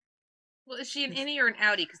 like. Well, is she an innie or an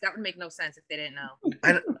outie? Because that would make no sense if they didn't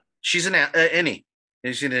know. She's an innie.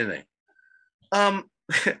 She's an innie.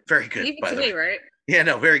 Very good. Leave it to me, right? Yeah,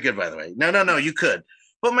 no, very good, by the way. No, you could.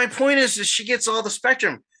 But my point is she gets all the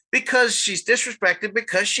spectrum because she's disrespected,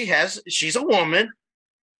 because she's a woman.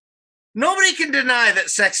 Nobody can deny that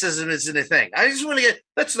sexism isn't a thing. I just want to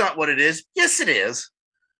that's not what it is. Yes, it is.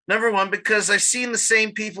 Number one, because I've seen the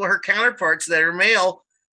same people, her counterparts that are male,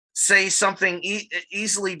 say something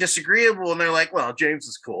easily disagreeable, and they're like, well, James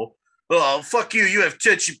is cool. Oh, fuck you. You have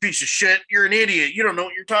tits, you piece of shit. You're an idiot. You don't know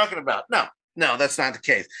what you're talking about. No, that's not the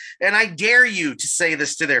case. And I dare you to say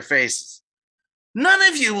this to their faces. None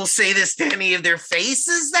of you will say this to any of their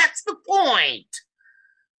faces. That's the point.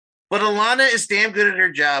 But Alana is damn good at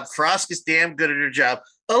her job. Frost is damn good at her job.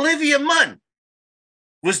 Olivia Munn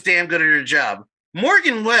was damn good at her job.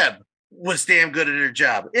 Morgan Webb was damn good at her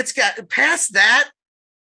job. It's got past that.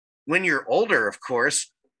 When you're older, of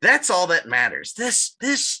course, that's all that matters. This,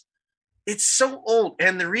 it's so old.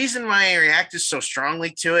 And the reason why I reacted so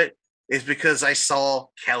strongly to it is because I saw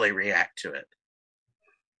Kelly react to it.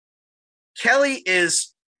 Kelly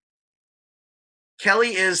is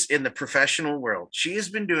in the professional world. She has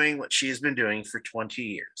been doing what she has been doing for 20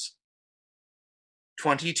 years.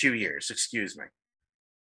 22 years, excuse me.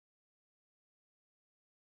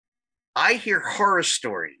 I hear horror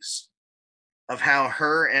stories of how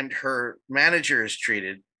her and her manager is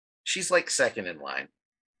treated. She's like second in line.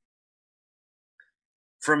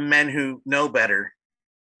 From men who know better,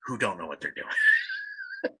 who don't know what they're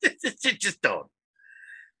doing. Just don't.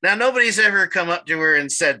 Now, nobody's ever come up to her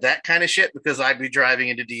and said that kind of shit because I'd be driving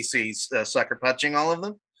into DC sucker punching all of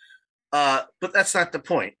them. But that's not the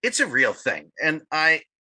point. It's a real thing. And I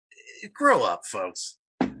grow up, folks.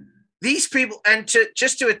 These people, and to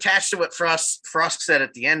attach to what Frost said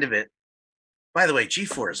at the end of it, by the way,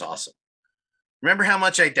 G4 is awesome. Remember how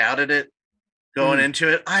much I doubted it going into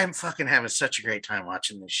it? I'm fucking having such a great time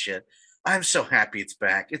watching this shit. I'm so happy it's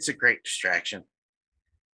back. It's a great distraction.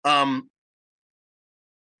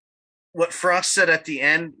 What Frost said at the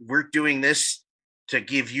end, we're doing this to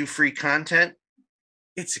give you free content.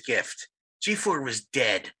 It's a gift. G4 was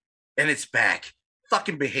dead and it's back.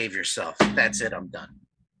 Fucking behave yourself. That's it. I'm done.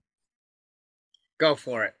 Go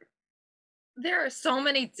for it. There are so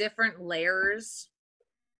many different layers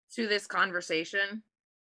to this conversation.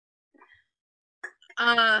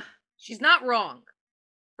 She's not wrong.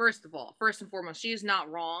 First and foremost, she is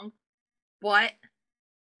not wrong. But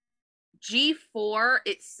G4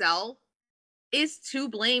 itself is to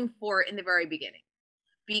blame for it in the very beginning,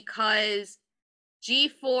 because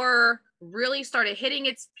G4 really started hitting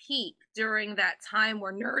its peak during that time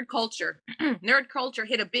where nerd culture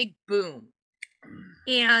hit a big boom,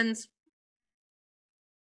 and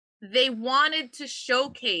they wanted to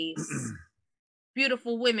showcase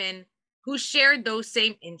beautiful women who shared those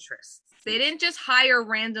same interests. They didn't just hire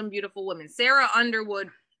random beautiful women. Sarah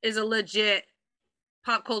Underwood is a legit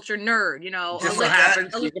pop culture nerd, you know. Just so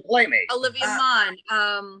happens she's a playmate. Olivia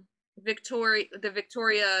Munn,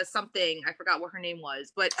 Victoria something, I forgot what her name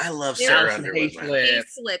was, but I love Sarah Underwood.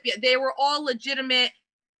 Hayslip. Yeah, they were all legitimate,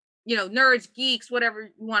 you know, nerds, geeks, whatever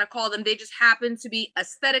you want to call them. They just happened to be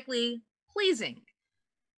aesthetically pleasing.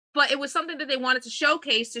 But it was something that they wanted to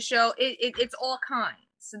showcase, to show it's all kinds.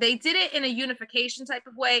 So they did it in a unification type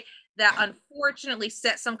of way that unfortunately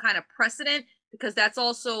set some kind of precedent, because that's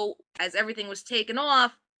also, as everything was taken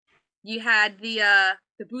off, you had the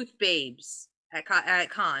booth babes at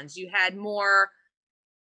cons. You had more,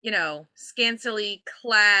 you know, scantily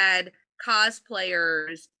clad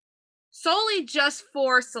cosplayers solely just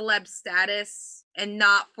for celeb status and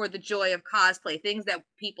not for the joy of cosplay, things that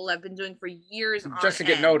people have been doing for years just to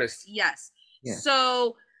get noticed. Yes. Yeah.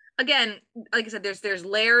 So again, like I said, there's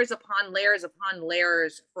layers upon layers upon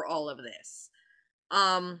layers for all of this.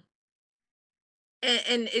 And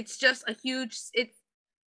it's just a huge,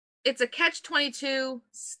 it's a catch-22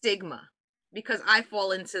 stigma, because I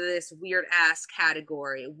fall into this weird ass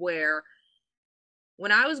category where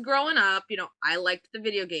when I was growing up, you know, I liked the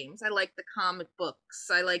video games, I liked the comic books,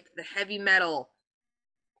 I liked the heavy metal,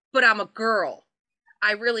 but I'm a girl.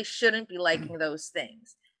 I really shouldn't be liking those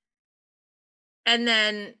things. And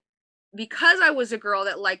then because I was a girl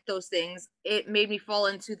that liked those things, it made me fall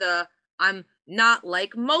into the I'm not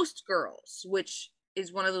like most girls, which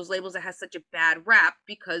is one of those labels that has such a bad rap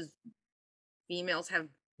because females have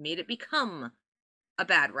made it become a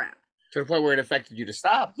bad rap. To the point where it affected you to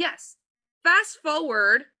stop. Yes. Fast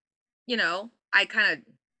forward I kind of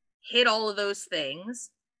hid all of those things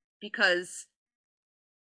because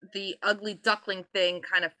the ugly duckling thing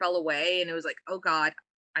kind of fell away, and it was like, oh God,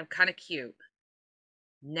 I'm kind of cute.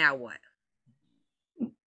 Now what?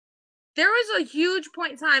 There was a huge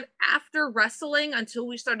point in time after wrestling until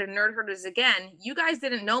we started Nerdherders again. You guys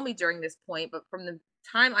didn't know me during this point, but from the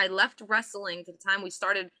time I left wrestling to the time we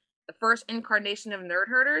started the first incarnation of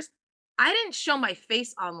Nerdherders, I didn't show my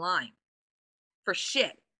face online for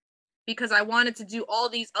shit because I wanted to do all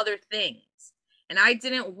these other things. And I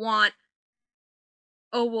didn't want,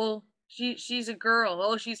 oh, well, she's a girl.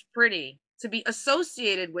 Oh, she's pretty, to be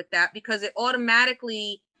associated with that because it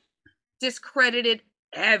automatically discredited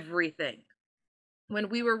everything. When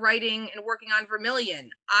we were writing and working on Vermilion,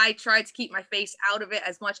 I tried to keep my face out of it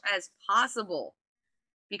as much as possible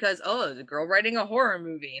because, oh, there's a girl writing a horror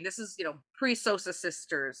movie, and this is, pre-Sosa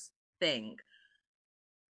Sisters thing.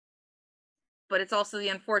 But it's also the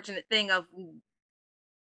unfortunate thing of,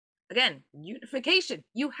 again, unification.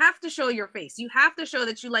 You have to show your face. You have to show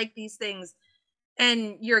that you like these things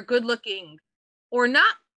and you're good looking or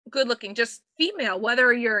not good looking, just female,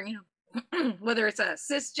 whether you're, whether it's a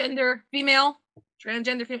cisgender female,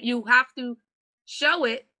 transgender female, you have to show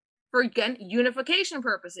it for, again, unification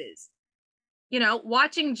purposes.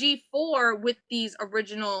 Watching G4 with these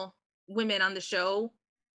original women on the show,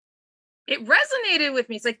 it resonated with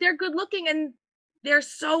me. It's like they're good looking and they're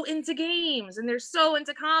so into games and they're so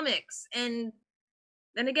into comics. And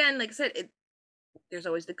then again, like I said, there's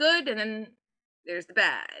always the good and then there's the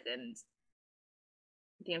bad. And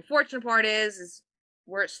the unfortunate part is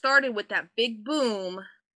where it started with that big boom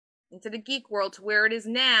into the geek world to where it is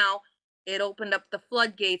now, it opened up the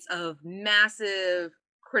floodgates of massive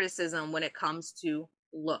criticism when it comes to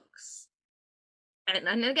looks. And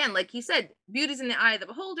again, like he said, beauty's in the eye of the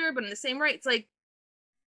beholder, but in the same right, it's like,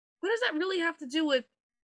 what does that really have to do with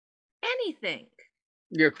anything?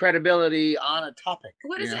 Your credibility on a topic.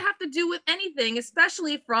 What does it have to do with anything,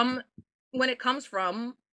 especially from when it comes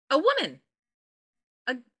from a woman?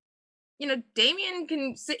 Damien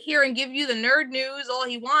can sit here and give you the nerd news all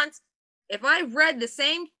he wants. If I read the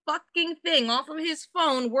same fucking thing off of his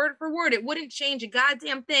phone, word for word, it wouldn't change a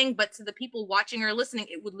goddamn thing. But to the people watching or listening,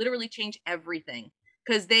 it would literally change everything.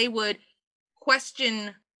 Because they would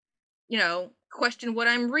question what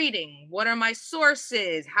I'm reading. What are my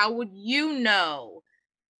sources? How would you know?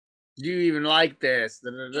 Do you even like this?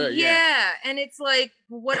 Yeah. And it's like,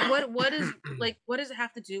 what is like, what does it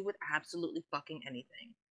have to do with absolutely fucking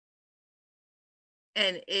anything?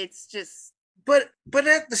 And it's just, but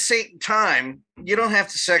at the same time, you don't have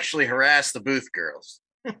to sexually harass the booth girls.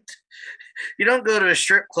 You don't go to a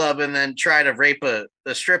strip club and then try to rape a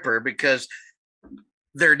stripper because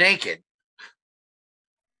they're naked.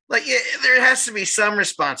 Like, there has to be some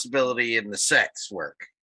responsibility in the sex work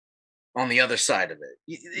on the other side of it.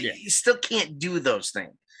 You still can't do those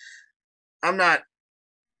things. I'm not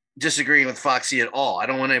disagreeing with Foxy at all. I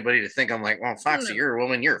don't want anybody to think I'm like, well, Foxy, you're a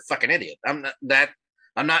woman, you're a fucking idiot. I'm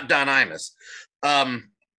not Don Imus.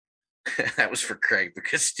 That was for Craig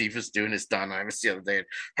because Steve was doing his Don Imus the other day.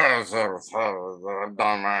 Don Imus,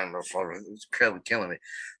 it's killing me.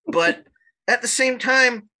 But at the same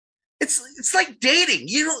time, it's like dating.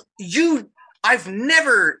 I've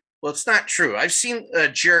never. Well, it's not true. I've seen a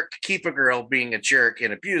jerk keep a girl being a jerk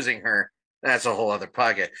and abusing her. That's a whole other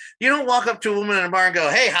podcast. You don't walk up to a woman in a bar and go,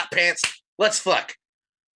 "Hey, hot pants, let's fuck."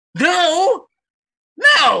 No,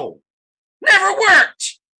 never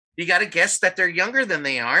worked. You got to guess that they're younger than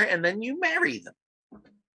they are, and then you marry them.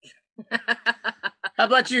 How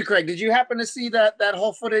about you, Craig? Did you happen to see that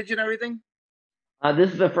whole footage and everything?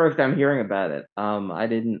 This is the first I'm hearing about it. I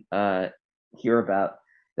didn't hear about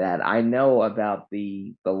that. I know about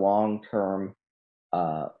the long-term,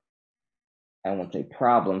 I won't say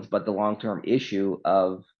problems, but the long-term issue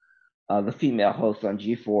of the female hosts on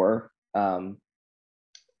G4.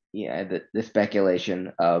 The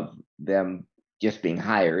speculation of them just being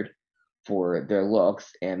hired for their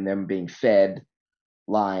looks and them being fed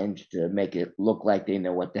lines to make it look like they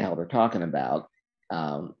know what the hell they're talking about.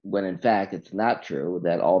 When in fact it's not true,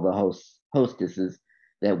 that all the hostesses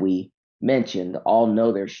that we mentioned all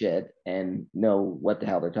know their shit and know what the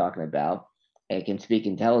hell they're talking about and can speak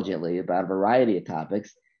intelligently about a variety of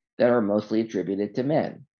topics that are mostly attributed to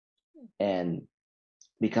men. And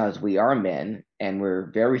because we are men and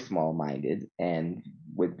we're very small-minded and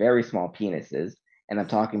with very small penises, and I'm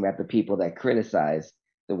talking about the people that criticize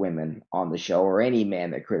the women on the show or any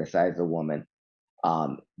man that criticizes a woman,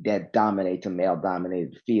 that dominates a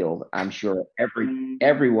male-dominated field. I'm sure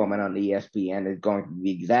every woman on ESPN is going through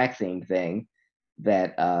the exact same thing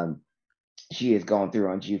that she is going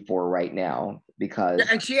through on G4 right now. because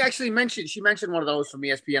and she mentioned one of those from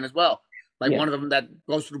ESPN as well, like one of them that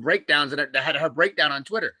goes through breakdowns and that had her breakdown on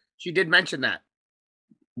Twitter. She did mention that.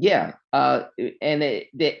 Yeah, and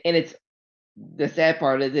it's the sad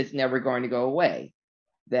part is it's never going to go away.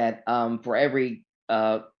 That for every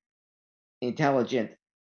intelligent,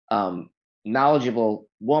 knowledgeable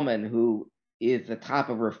woman who is the top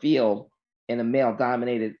of her field in a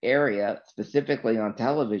male-dominated area, specifically on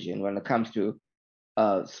television, when it comes to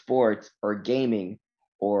sports or gaming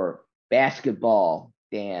or basketball,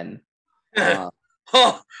 Dan. Oh,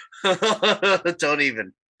 don't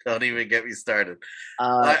even get me started.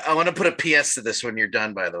 I want to put a PS to this when you're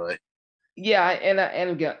done, by the way. Yeah,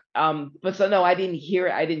 but so no, I didn't hear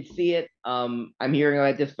it. I didn't see it. I'm hearing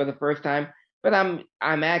like this for the first time, but I'm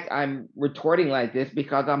retorting like this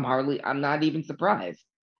because I'm not even surprised.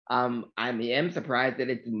 I am surprised that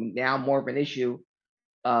it's now more of an issue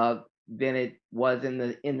than it was in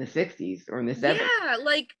the 60s or in the 70s. Yeah,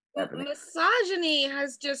 like misogyny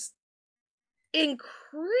has just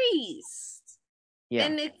increased. Yeah.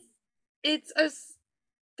 And it's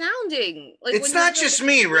astounding. Like, it's not just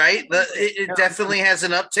me, right? It definitely has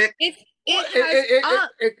an uptick. It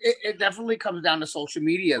definitely comes down to social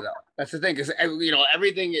media, though. That's the thing, because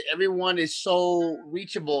everyone is so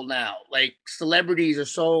reachable now. Like, celebrities are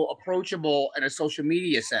so approachable in a social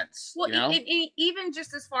media sense. Well, even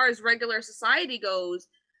just as far as regular society goes,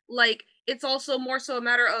 like, it's also more so a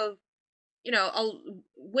matter of,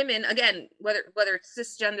 women, again, whether it's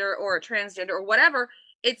cisgender or transgender or whatever,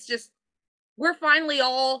 it's just we're finally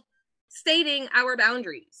all stating our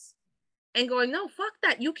boundaries and going, no, fuck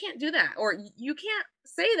that. You can't do that. Or you can't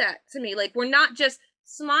say that to me. Like, we're not just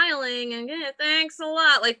smiling and thanks a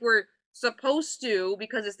lot. Like, we're supposed to,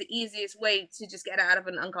 because it's the easiest way to just get out of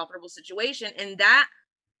an uncomfortable situation. And that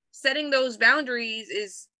setting those boundaries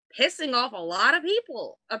is pissing off a lot of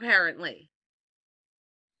people, apparently.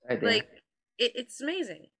 Like, it's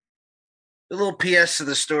amazing. The little PS to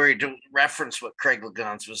the story to reference what Craig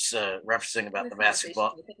Legans was referencing about the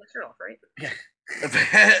basketball. Take my shirt off, right? Yeah.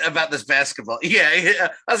 About this basketball. Yeah,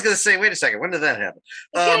 I was going to say, wait a second. When did that happen?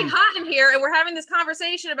 It's getting hot in here, and we're having this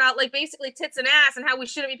conversation about, like, basically tits and ass and how we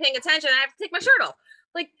shouldn't be paying attention. I have to take my shirt off.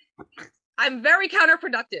 Like, I'm very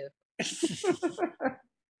counterproductive.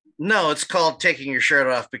 No, it's called taking your shirt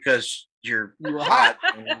off because you were hot.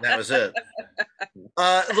 And that was it.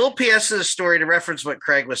 A little PS to the story to reference what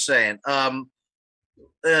Craig was saying.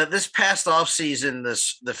 This past off season,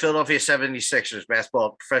 the Philadelphia 76ers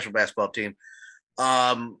professional basketball team,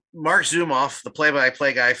 Mark Zumoff, the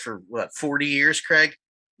play-by-play guy for 40 years, Craig?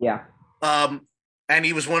 Yeah. And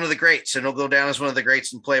he was one of the greats, and he'll go down as one of the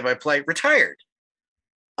greats in play-by-play, retired.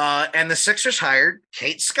 And the Sixers hired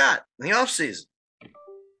Kate Scott in the offseason.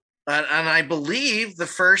 And I believe the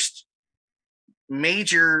first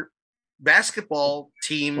major basketball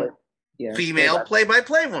team female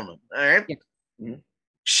play-by-play woman. All right. Yeah. Mm-hmm.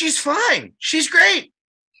 She's fine. She's great.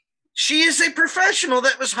 She is a professional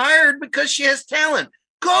that was hired because she has talent.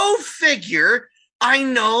 Go figure. I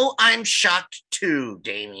know, I'm shocked too,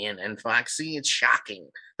 Damien and Foxy. It's shocking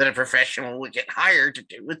that a professional would get hired to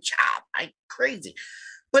do a job. I'm crazy.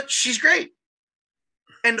 But she's great.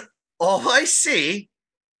 And all I see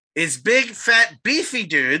is big, fat, beefy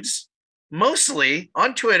dudes, mostly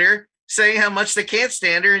on Twitter, saying how much they can't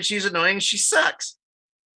stand her and she's annoying and she sucks.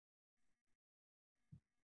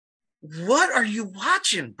 What are you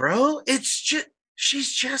watching, bro?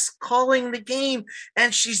 She's just calling the game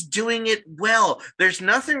and she's doing it well. There's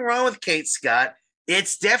nothing wrong with Kate Scott.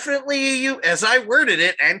 It's definitely a you, as I worded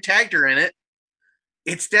it and tagged her in it.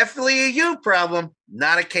 It's definitely a you problem,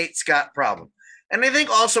 not a Kate Scott problem. And I think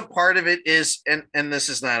also part of it is, and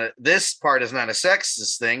this part is not a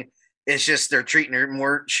sexist thing. It's just they're treating her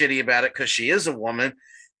more shitty about it because she is a woman.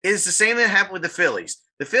 Is the same that happened with the Phillies.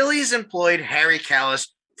 The Phillies employed Harry Kalas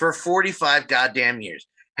for 45 goddamn years.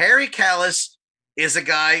 Harry Kalas is a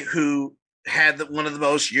guy who had one of the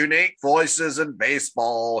most unique voices in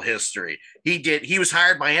baseball history. He was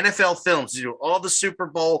hired by NFL Films to do all the Super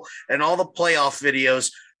Bowl and all the playoff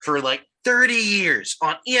videos for like 30 years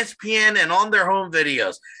on ESPN and on their home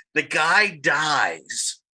videos. The guy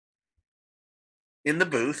dies in the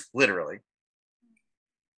booth, literally.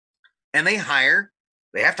 And they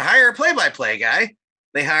have to hire a play-by-play guy.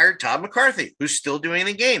 They hired Todd McCarthy, who's still doing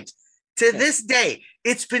the games. To this day,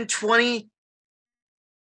 it's been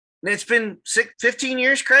 15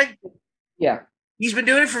 years, Craig? Yeah. He's been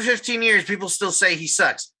doing it for 15 years. People still say he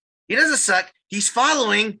sucks. He doesn't suck. He's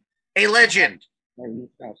following a legend.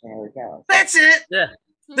 That's it. Yeah.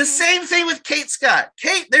 The same thing with Kate Scott.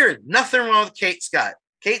 There is nothing wrong with Kate Scott.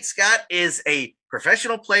 Kate Scott is a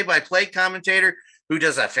professional play-by-play commentator who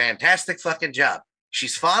does a fantastic fucking job.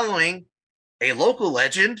 She's following a local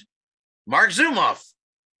legend, Mark Zumoff.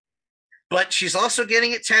 But she's also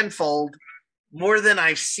getting it tenfold more than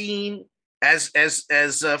I've seen. As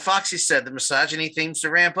Foxy said, the misogyny seems to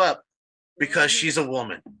ramp up because she's a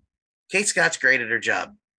woman. Kate Scott's great at her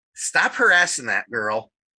job. Stop harassing that girl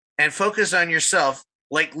and focus on yourself,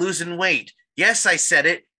 like losing weight. Yes, I said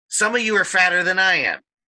it. Some of you are fatter than I am.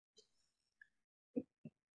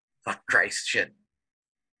 Fuck Christ, shit.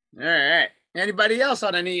 All right. Anybody else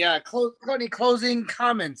on any closing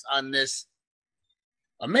comments on this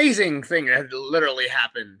amazing thing that literally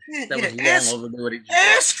happened? That was long overdue.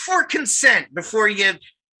 Ask for consent before you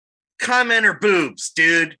comment or boobs,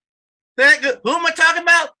 dude. Who am I talking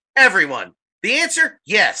about? Everyone. The answer,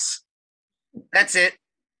 yes. That's it.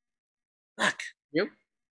 Fuck. Yep.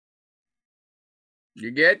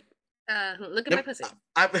 You good? Look at my pussy.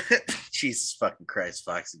 Jesus fucking Christ,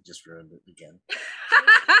 Foxy just ruined it again.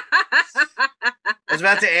 I was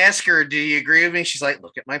about to ask her, do you agree with me? She's like,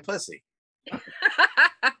 look at my pussy.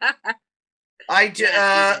 I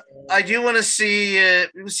do want to see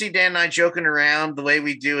Dan and I joking around the way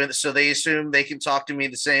we do it, so they assume they can talk to me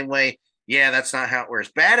the same way. Yeah, that's not how it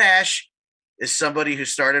works. Bad Ash is somebody who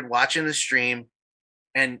started watching the stream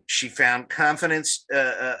and she found confidence.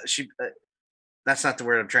 That's not the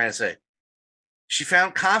word I'm trying to say. She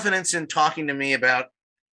found confidence in talking to me about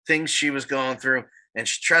things she was going through, and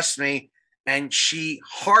she trusts me, and she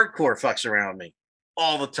hardcore fucks around me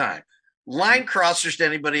all the time. Line crossers to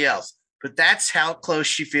anybody else, but that's how close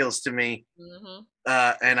she feels to me.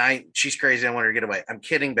 And she's crazy. I want her to get away. I'm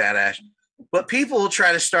kidding, Bad Ash. But people will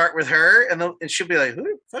try to start with her, and she'll be like, "Who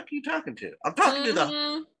the fuck are you talking to?" I'm talking to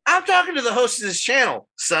the host of this channel,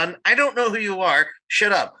 son. I don't know who you are.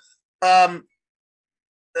 Shut up.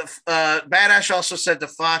 Badash also said to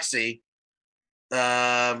Foxy,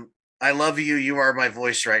 I love you. You are my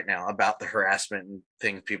voice right now, about the harassment and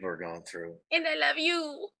things people are going through. And I love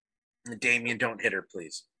you. Damien, don't hit her,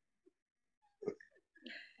 please.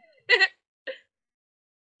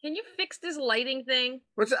 Can you fix this lighting thing?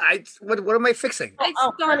 What am I fixing?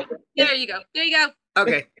 Honey. There you go.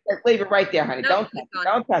 Okay. Leave it right there, honey. No,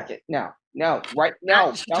 Don't touch it. No. Right.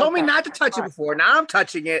 No. She told me not to touch it before. Now I'm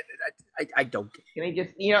touching it. I don't. Can I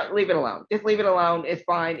just, leave it alone? Just leave it alone. It's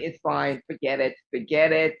fine. Forget it.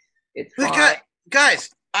 It's fine. Guys,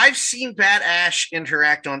 I've seen Bad Ash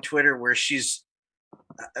interact on Twitter where she's,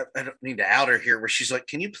 I don't need to out her here, where she's like,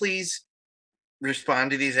 can you please respond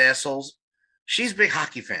to these assholes? She's a big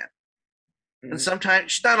hockey fan. And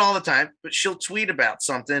sometimes, not all the time, but she'll tweet about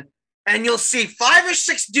something and you'll see 5 or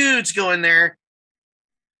 6 dudes go in there.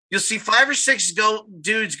 You'll see 5 or 6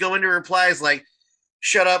 dudes go into replies like,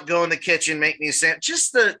 shut up, go in the kitchen, make me a sandwich.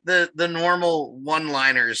 Just the normal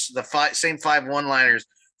one-liners, same 5 one-liners.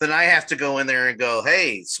 Then I have to go in there and go,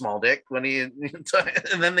 hey, small dick, when you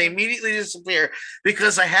and then they immediately disappear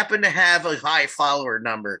because I happen to have a high follower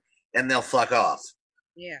number and they'll fuck off.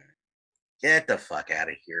 Yeah. Get the fuck out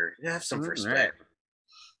of here. Have some respect.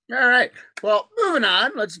 All right. Well, moving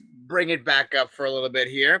on. Let's bring it back up for a little bit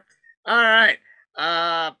here. All right.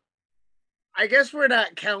 I guess we're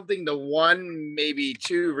not counting the 1, maybe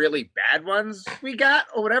 2 really bad ones we got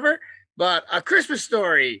or whatever, but A Christmas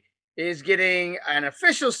Story is getting an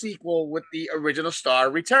official sequel with the original star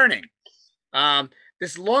returning.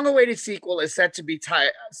 This long-awaited sequel is set to be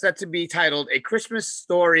titled A Christmas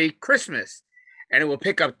Story Christmas, and it will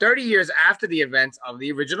pick up 30 years after the events of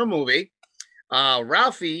the original movie.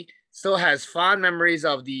 Ralphie still has fond memories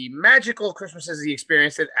of the magical Christmases he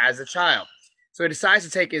experienced as a child. So he decides to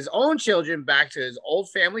take his own children back to his old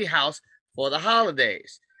family house for the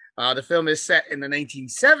holidays. The film is set in the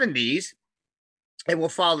 1970s and will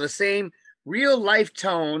follow the same real-life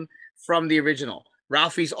tone from the original.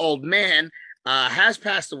 Ralphie's old man has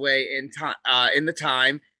passed away in the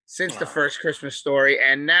time since the first Christmas Story,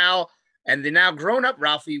 and the now grown-up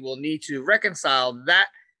Ralphie will need to reconcile with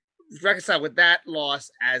that loss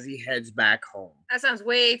as he heads back home. That sounds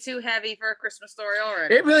way too heavy for A Christmas Story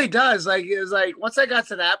already. It really does. It was like once I got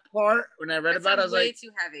to that part, when I read about it, I was way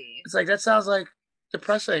too heavy. It's like that sounds like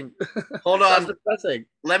depressing. Hold on. Depressing.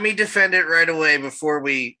 Let me defend it right away before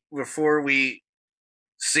we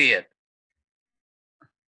see it.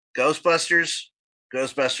 Ghostbusters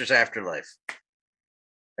Afterlife.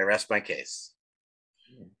 I rest my case.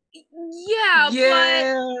 Yeah, but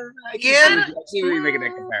I see where you're making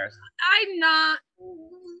that comparison. I'm not.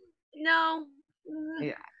 No.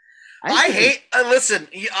 Yeah. Listen,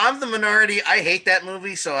 I'm the minority. I hate that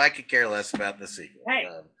movie, so I could care less about the sequel. Hey.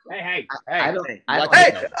 I'm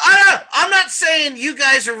not saying you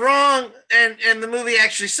guys are wrong and the movie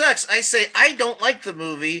actually sucks. I say I don't like the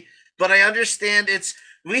movie, but I understand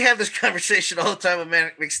we have this conversation all the time with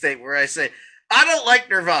Manic Mixtape where I say, I don't like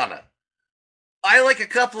Nirvana. I like a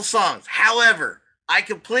couple songs. However, I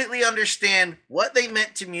completely understand what they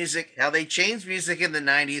meant to music, how they changed music in the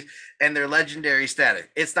 90s, and their legendary status.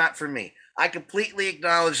 It's not for me. I completely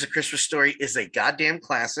acknowledge The Christmas Story is a goddamn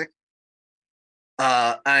classic.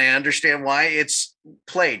 I understand why it's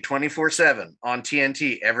played 24/7 on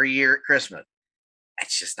TNT every year at Christmas.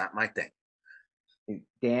 It's just not my thing.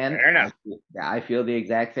 Dan, I feel the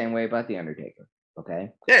exact same way about The Undertaker.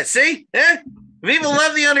 Okay. Yeah, see? Yeah. People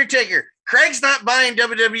love The Undertaker. Craig's not buying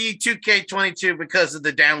WWE 2K22 because of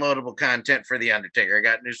the downloadable content for The Undertaker. I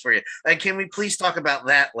got news for you. And can we please talk about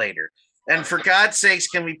that later? And for God's sakes,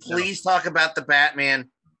 can we please talk about the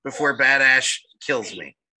Batman before Badass kills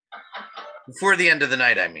me? Before the end of the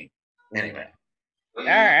night, I mean. Anyway. All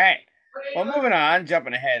right. Well, moving on,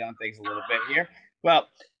 jumping ahead on things a little bit here. Well,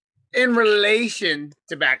 in relation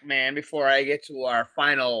to Batman, before I get to our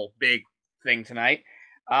final big thing tonight,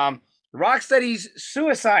 Rocksteady's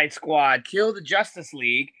Suicide Squad Kill the Justice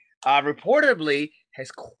League reportedly has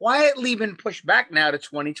quietly been pushed back now to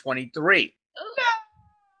 2023.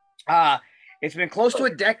 It's been close to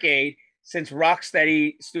a decade since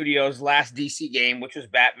Rocksteady Studios' last DC game, which was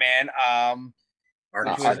Batman,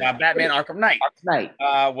 Batman Arkham Knight,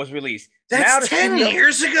 was released. That's now 10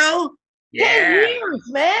 years ago? Yeah. 10 years,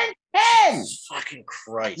 man. 10! Fucking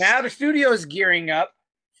Christ. Now the studio is gearing up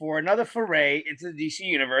for another foray into the DC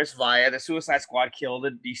universe via the Suicide Squad Kill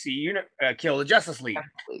the Justice League.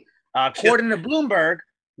 According to Bloomberg,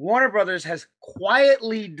 Warner Brothers has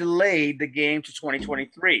quietly delayed the game to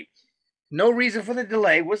 2023. No reason for the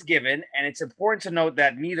delay was given, and it's important to note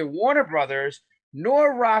that neither Warner Brothers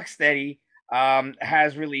nor Rocksteady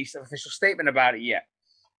has released an official statement about it yet.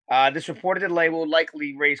 This reported delay will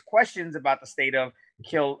likely raise questions about the state of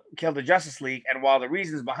Kill the Justice League, and while the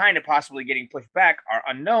reasons behind it possibly getting pushed back are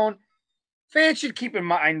unknown, fans should keep in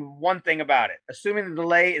mind one thing about it. Assuming the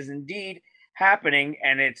delay is indeed happening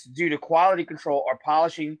and it's due to quality control or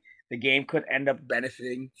polishing, the game could end up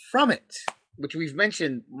benefiting from it, which we've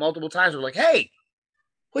mentioned multiple times. We're like, hey,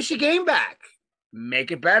 push your game back. Make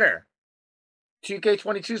it better.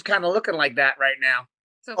 2K22 is kind of looking like that right now.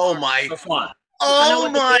 So my.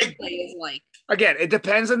 Again, it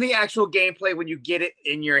depends on the actual gameplay when you get it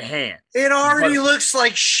in your hands. It already looks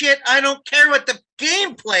like shit. I don't care what the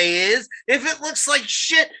gameplay is. If it looks like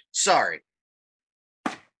shit, sorry.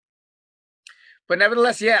 But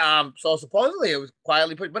nevertheless, yeah. So supposedly it was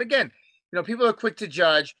quietly put. But again, people are quick to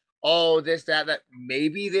judge. Oh, this, that.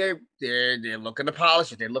 Maybe they're looking to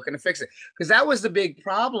polish it. They're looking to fix it. Because that was the big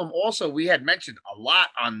problem. Also, we had mentioned a lot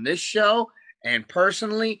on this show, and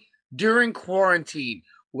personally, during quarantine,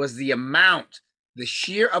 was the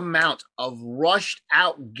sheer amount of rushed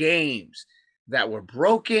out games that were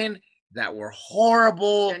broken, that were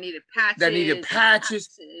horrible, that needed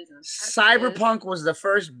patches. Cyberpunk was the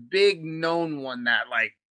first big known one that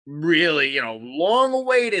really, long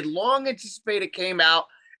awaited, long anticipated came out,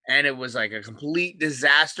 and it was like a complete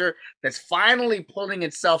disaster that's finally pulling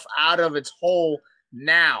itself out of its hole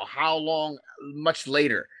now. How long? Much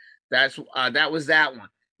later. That was that one.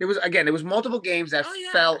 There was multiple games that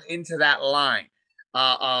fell into that line.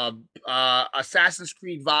 Assassin's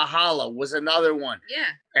Creed Valhalla was another one. Yeah.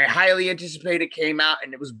 A highly anticipated came out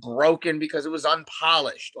and it was broken because it was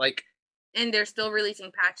unpolished. And they're still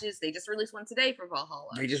releasing patches. They just released one today for Valhalla.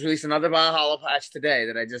 They just released another Valhalla patch today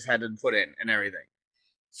that I just had to put in and everything.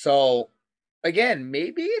 So, again,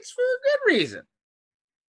 maybe it's for a good reason.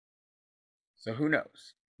 So who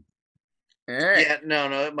knows? Right. Yeah, no,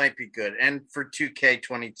 it might be good. And for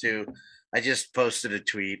 2K22, I just posted a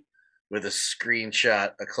tweet with a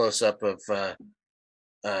screenshot, a close-up of a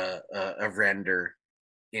render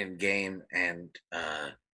in game, and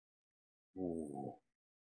oh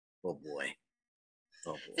boy.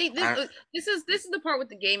 See, this is the part with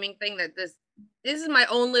the gaming thing that this is my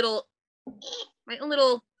own little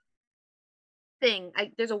thing.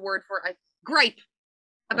 There's a word for it. Gripe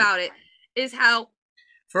about it is how.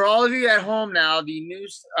 For all of you at home now, the new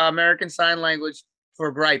American Sign Language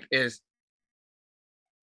for gripe is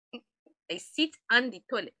I sit on the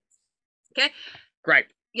toilet. Okay? Gripe.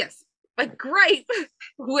 Yes. But gripe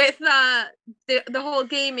with the whole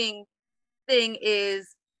gaming thing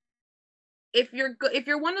is if you're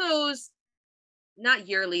one of those, not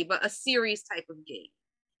yearly, but a series type of game.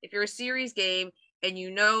 If you're a series game and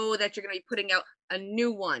you know that you're going to be putting out a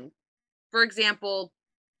new one, for example,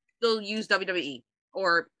 they'll use WWE.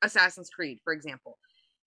 Or Assassin's Creed, for example.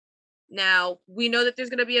 Now, we know that there's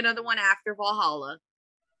going to be another one after Valhalla,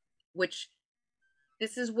 which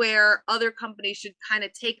this is where other companies should kind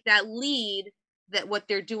of take that lead that what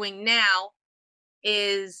they're doing now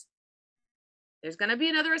is there's going to be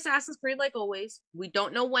another Assassin's Creed like always. We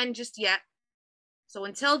don't know when just yet. So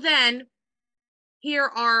until then, here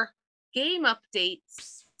are game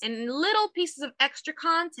updates and little pieces of extra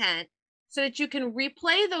content so that you can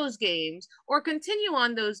replay those games or continue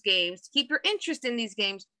on those games to keep your interest in these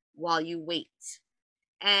games while you wait.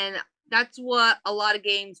 And that's what a lot of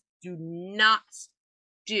games do not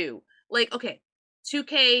do. Like, okay,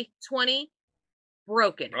 2K20,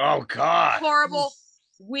 broken. Oh, God. Horrible.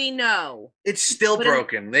 We know. It's still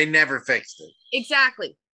broken. They never fixed it.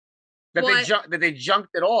 Exactly. That they junked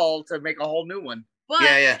it all to make a whole new one. But,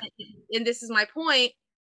 yeah. And this is my point.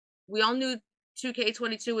 We all knew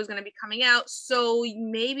 2K22 was going to be coming out, so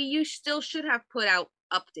maybe you still should have put out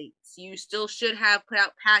updates. You still should have put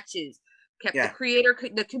out patches, kept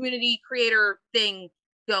the community creator thing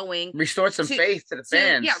going. Restored some faith to the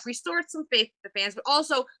fans. Yeah, restored some faith to the fans, but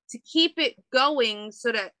also to keep it going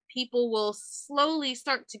so that people will slowly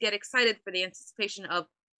start to get excited for the anticipation of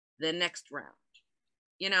the next round.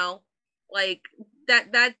 You know, like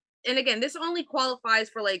that, and again, this only qualifies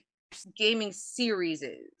for like gaming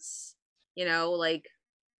series, you know, like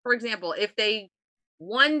for example, if they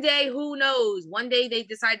one day, who knows, one day they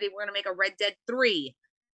decide they were going to make a Red Dead 3,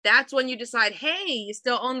 that's when you decide, hey, you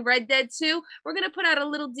still own Red Dead 2, we're going to put out a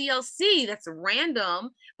little DLC that's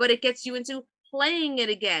random, but it gets you into playing it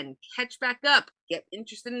again, catch back up, get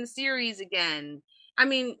interested in the series again. I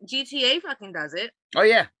mean, GTA fucking does it. Oh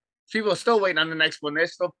yeah, people are still waiting on the next one. They're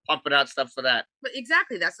still pumping out stuff for that. But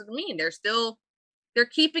exactly, that's what I mean. They're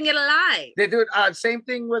keeping it alive. They do it. Same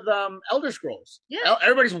thing with Elder Scrolls. Yeah,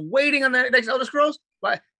 everybody's waiting on the next Elder Scrolls.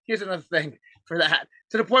 But here's another thing for that.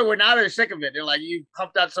 To the point where now they're sick of it. They're like, you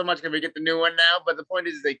pumped out so much, can we get the new one now? But the point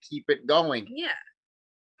is, they keep it going. Yeah.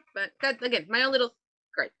 But that, again, my own little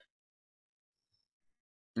gripe.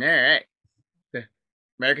 All right.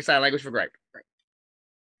 American Sign Language for gripe.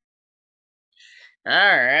 All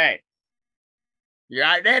right. You all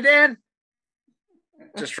right there, Dan?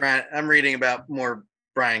 Just trying. I'm reading about more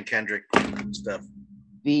Brian Kendrick stuff.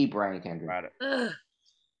 The Brian Kendrick. About it.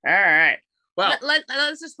 All right. Well,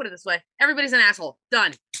 let's just put it this way. Everybody's an asshole.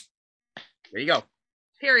 Done. There you go.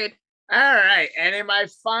 Period. All right. And in my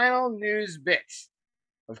final news bit,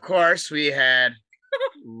 of course, we had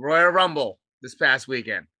Royal Rumble this past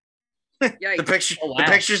weekend. The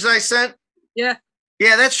pictures I sent? Yeah.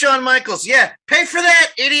 Yeah, that's Shawn Michaels. Yeah. Pay for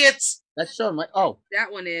that, idiots. That's Shawn Michaels. Oh.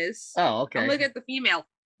 That one is. Oh, okay. I'm looking at the female.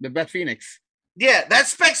 The Beth Phoenix. Yeah,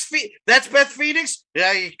 that's Beth Phoenix.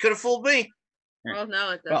 Yeah, you could have fooled me. Well, no,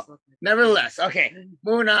 it does. Well, nevertheless, okay.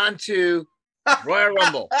 Moving on to Royal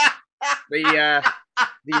Rumble. The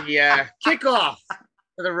kickoff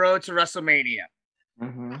for the road to WrestleMania.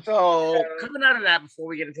 Mm-hmm. So coming out of that, before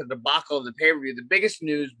we get into the debacle of the pay-per-view, the biggest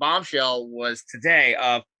news bombshell was today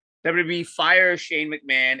of WWE fires Shane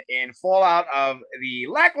McMahon in fallout of the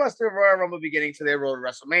lackluster Royal Rumble beginning to their road to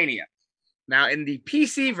WrestleMania. Now, in the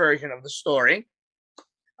PC version of the story,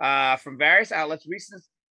 from various outlets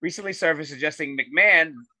recently surfaced suggesting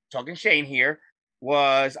McMahon, talking Shane here,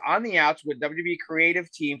 was on the outs with WWE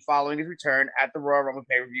creative team following his return at the Royal Rumble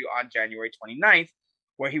pay-per-view on January 29th,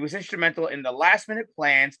 where he was instrumental in the last-minute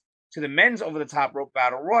plans to the men's over-the-top rope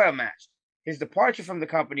battle royal match. His departure from the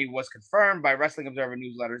company was confirmed by Wrestling Observer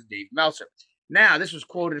Newsletter's Dave Meltzer. Now, this was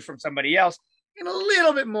quoted from somebody else in a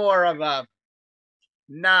little bit more of a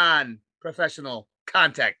non-professional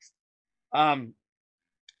context.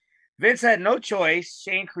 Vince had no choice.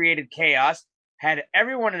 Shane created chaos, had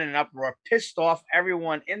everyone in an uproar, pissed off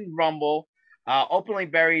everyone in Rumble, openly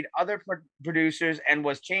buried other producers, and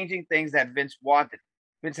was changing things that Vince wanted.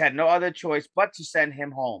 Vince had no other choice but to send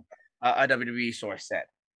him home, a WWE source said.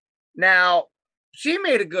 Now, she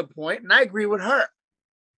made a good point, and I agree with her.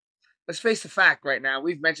 Let's face the fact right now.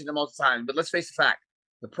 We've mentioned it multiple times, but let's face the fact.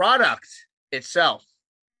 The product itself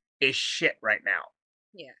is shit right now.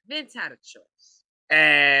 Yeah, Vince had a choice.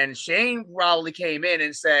 And Shane probably came in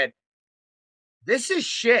and said, this is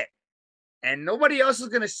shit. And nobody else is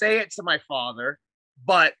going to say it to my father,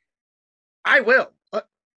 but I will.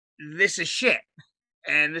 This is shit.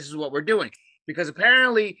 And this is what we're doing. Because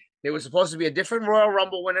apparently there was supposed to be a different Royal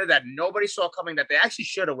Rumble winner that nobody saw coming that they actually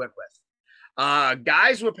should have went with.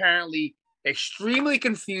 Guys were apparently extremely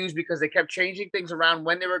confused because they kept changing things around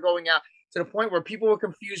when they were going out to the point where people were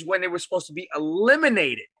confused when they were supposed to be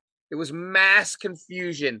eliminated. There was mass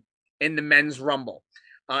confusion in the men's Rumble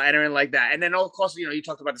and everything like that. And then, of course, you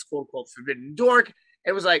talked about this quote-unquote forbidden dork.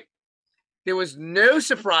 It was like there was no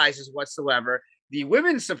surprises whatsoever. The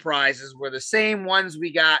women's surprises were the same ones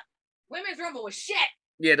we got. Women's Rumble was shit.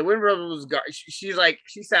 Yeah, the Women's Rumble was garbage. She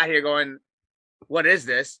sat here going, what is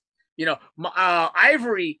this?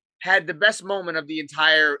 Ivory had the best moment of the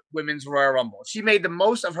entire Women's Royal Rumble. She made the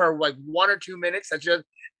most of her 1 or 2 minutes,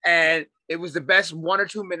 and it was the best 1 or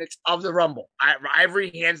 2 minutes of the Rumble.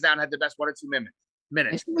 Ivory, hands down, had the best 1 or 2 minutes.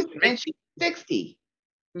 And she's 60.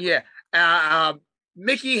 Yeah.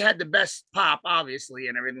 Mickey had the best pop, obviously,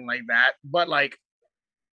 and everything like that. But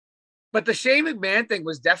the Shane McMahon thing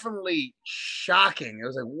was definitely shocking. It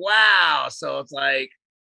was like, wow. So it's like,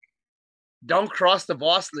 don't cross the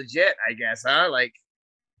boss legit, I guess, huh?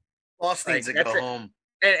 Boss needs to go home.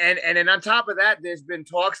 And then on top of that, there's been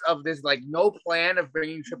talks of there's no plan of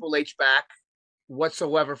bringing Triple H back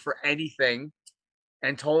whatsoever for anything,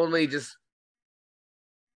 and totally just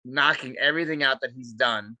knocking everything out that he's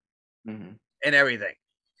done and everything.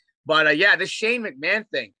 But this Shane McMahon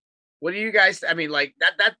thing, what do you guys? I mean,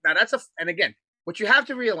 that's and again, what you have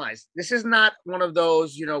to realize, this is not one of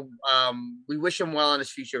those, we wish him well in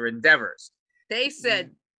his future endeavors. They said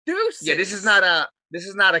deuces. Yeah, this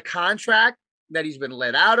is not a contract that he's been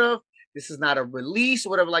let out of. This is not a release or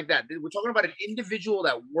whatever like that. We're talking about an individual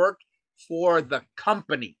that worked for the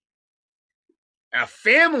company, a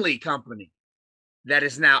family company that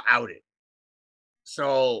is now outed.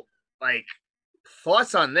 So,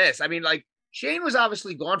 thoughts on this? I mean, Shane was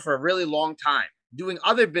obviously gone for a really long time, doing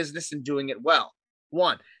other business and doing it well.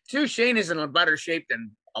 1. 2, Shane is in a better shape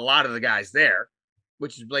than a lot of the guys there,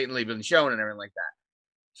 which has blatantly been shown and everything like that.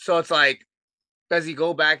 So it's does he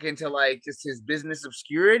go back into just his business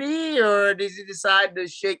obscurity, or does he decide to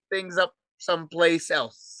shake things up someplace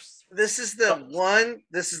else? This is the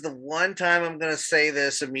one time I'm going to say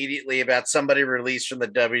this immediately about somebody released from the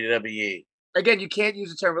WWE. Again, you can't use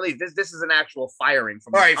the term release. This is an actual firing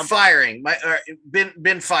from. All right, firing.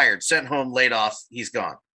 Been fired, sent home, laid off. He's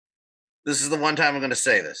gone. This is the one time I'm going to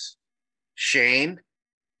say this. Shane,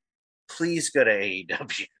 please go to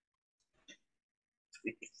AEW.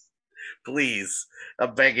 Please,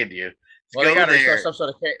 I'm begging you. Well, they got to restore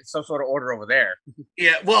some sort of order over there.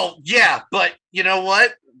 Yeah, but you know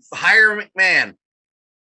what? Hire McMahon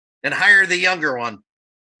and hire the younger one.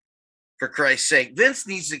 For Christ's sake, Vince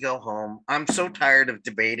needs to go home. I'm so tired of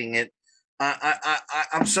debating it.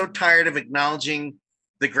 I'm so tired of acknowledging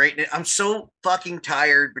the greatness. I'm so fucking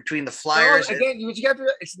tired between the Flyers. No, again, you got to.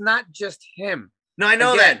 It's not just him. No, I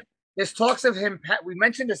know that. There's talks of him. We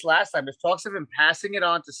mentioned this last time. There's talks of him passing it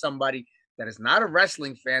on to somebody that is not a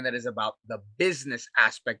wrestling fan, that is about the business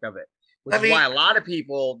aspect of it, which is why a lot of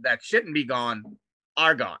people that shouldn't be gone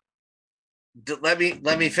are gone. Let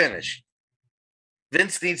me finish.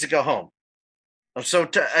 Vince needs to go home. I'm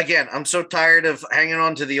so tired of hanging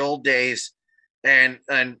on to the old days and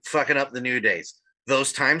fucking up the new days.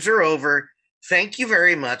 Those times are over. Thank you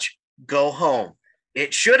very much. Go home.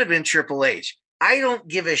 It should have been Triple H. I don't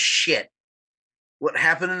give a shit what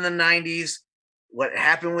happened in the 90s, what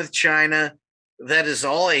happened with China. That is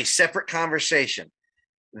all a separate conversation.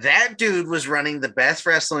 That dude was running the best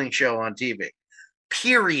wrestling show on TV.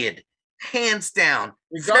 Period. Hands down.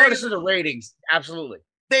 Regardless of the ratings, absolutely.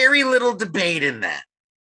 Very little debate in that.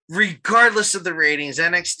 Regardless of the ratings,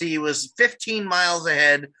 NXT was 15 miles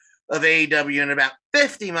ahead of AEW and about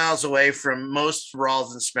 50 miles away from most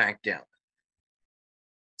Raws and SmackDown.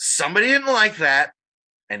 Somebody didn't like that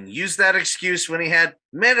and used that excuse when he had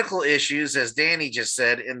medical issues, as Danny just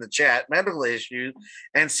said in the chat, medical issues,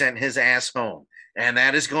 and sent his ass home. And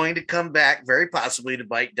that is going to come back very possibly to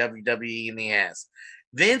bite WWE in the ass.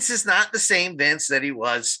 Vince is not the same Vince that he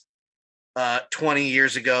was 20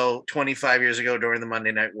 years ago, 25 years ago during the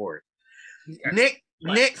Monday Night War. Nick,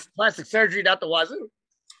 plastic surgery, not the wazoo.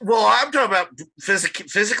 Well, I'm talking about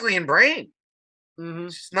physically and brain. Mm-hmm.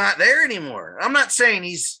 It's not there anymore. I'm not saying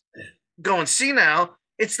he's going senile.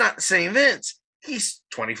 It's not the same Vince. He's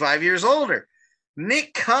 25 years older.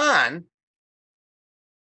 Nick Khan,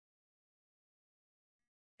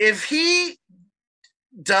 if he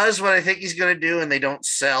does what I think he's going to do and they don't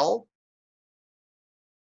sell,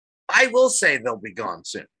 I will say they'll be gone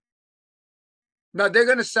soon. No, they're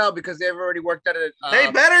going to sell because they've already worked out it.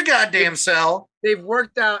 They better goddamn sell. They've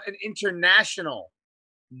worked out an international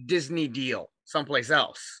Disney deal someplace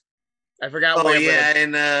else. I forgot. Oh yeah,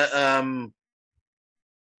 in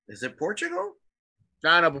is it Portugal?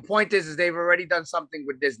 No. But point is they've already done something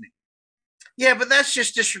with Disney. Yeah, but that's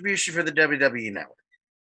just distribution for the WWE network.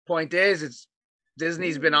 Point is, it's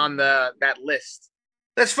Disney's been on that list.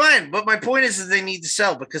 That's fine, but my point is they need to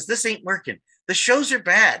sell because this ain't working. The shows are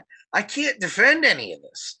bad. I can't defend any of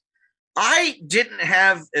this. I didn't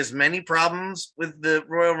have as many problems with the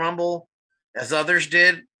Royal Rumble as others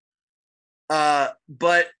did,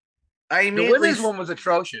 but The women's one was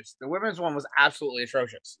atrocious. The women's one was absolutely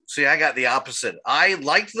atrocious. See, I got the opposite. I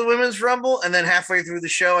liked the women's Rumble, and then halfway through the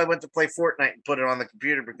show, I went to play Fortnite and put it on the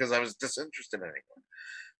computer because I was disinterested in it.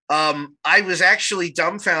 I was actually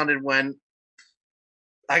dumbfounded when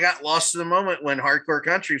I got lost in the moment when Hardcore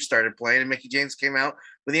Country started playing and Mickey James came out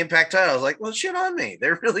with the Impact title. I was like, well, shit on me.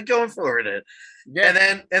 They're really going for it.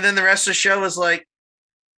 Yeah. And then the rest of the show was like,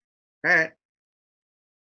 all right.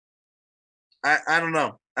 I don't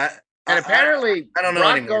know. And apparently, I don't know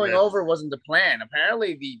Brock going over wasn't the plan.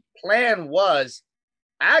 Apparently, the plan was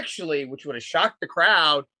actually, which would have shocked the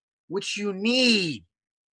crowd, which you need.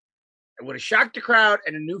 It would have shocked the crowd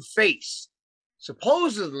and a new face.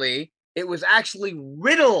 Supposedly, it was actually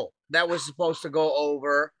Riddle that was supposed to go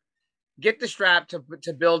over, get the strap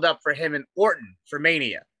to build up for him and Orton for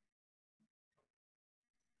Mania.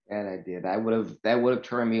 And I did. That would have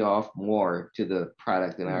turned me off more to the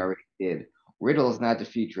product than I already did. Riddle is not the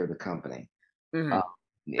future of the company. Mm-hmm.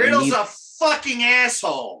 Riddle's a fucking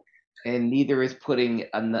asshole. And neither is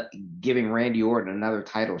giving Randy Orton another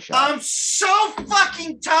title shot. I'm so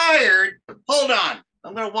fucking tired. Hold on.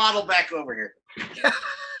 I'm going to waddle back over here.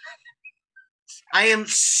 I am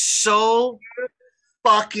so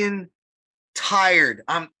fucking tired.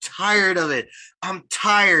 I'm tired of it. I'm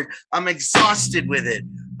tired. I'm exhausted with it.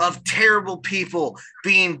 Of terrible people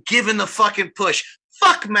being given the fucking push.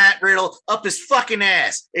 Fuck Matt Riddle up his fucking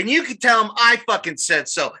ass. And you can tell him I fucking said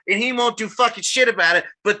so. And he won't do fucking shit about it,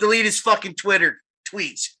 but delete his fucking Twitter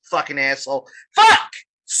tweets. Fucking asshole. Fuck!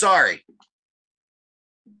 Sorry.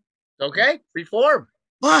 Okay, reform.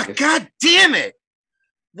 Fuck, god damn it.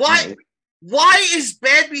 Why is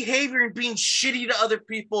bad behavior and being shitty to other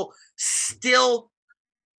people still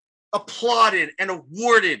applauded and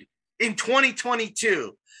awarded in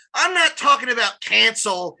 2022? I'm not talking about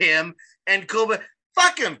cancel him and go back.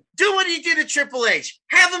 Fuck him. Do what he did at Triple H.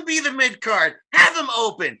 Have him be the mid-card. Have him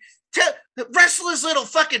open. Wrestle his little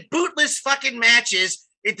fucking bootless fucking matches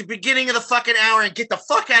at the beginning of the fucking hour and get the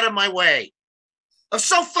fuck out of my way. I'm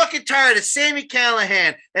so fucking tired of Sami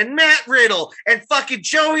Callihan and Matt Riddle and fucking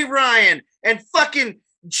Joey Ryan and fucking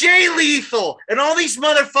Jay Lethal and all these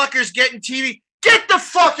motherfuckers getting TV. Get the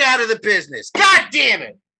fuck out of the business. God damn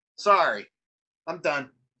it. Sorry. I'm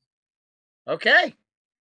done. Okay.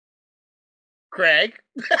 Craig,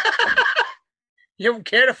 you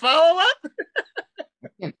care to follow up? I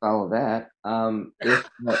can't follow that. If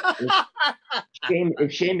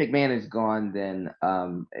Shane McMahon is gone, then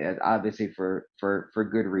obviously for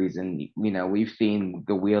good reason. You know, we've seen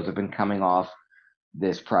the wheels have been coming off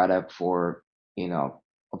this product for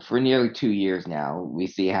nearly 2 years now. We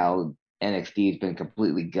see how NXT has been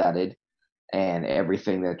completely gutted, and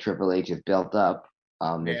everything that Triple H has built up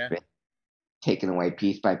has been taken away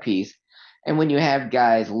piece by piece. And when you have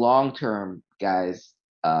guys, long-term guys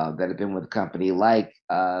that have been with the company, like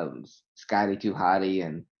Scotty 2 Hotty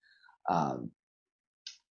and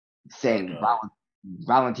saying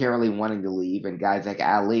voluntarily wanting to leave, and guys like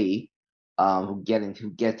Ali who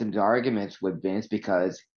gets into arguments with Vince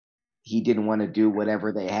because he didn't want to do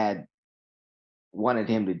whatever they had wanted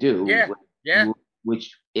him to do.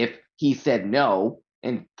 Which if he said no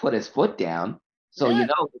and put his foot down. So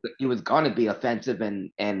it was going to be offensive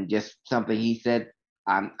and just something he said,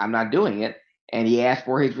 I'm not doing it, and he asked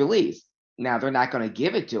for his release. Now they're not going to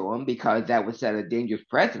give it to him because that would set a dangerous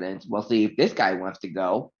precedent. We'll see if this guy wants to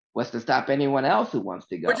go. What's to stop anyone else who wants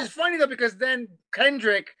to go? Which is funny though, because then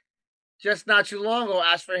Kendrick just not too long ago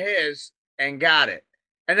asked for his and got it.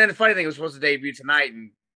 And then the funny thing, it was supposed to debut tonight,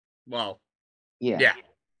 and yeah.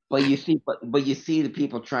 But you see the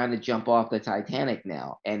people trying to jump off the Titanic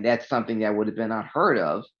now, and that's something that would have been unheard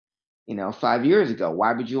of, 5 years ago.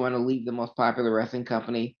 Why would you want to leave the most popular wrestling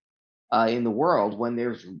company in the world when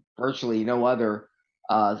there's virtually no other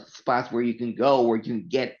spots where you can go where you can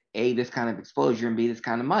get this kind of exposure and this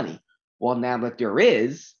kind of money? Well, now that there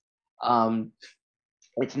is,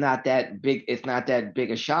 it's not that big. It's not that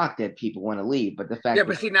big a shock that people want to leave. But the fact,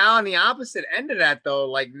 but see, now on the opposite end of that,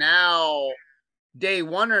 though, like now. Day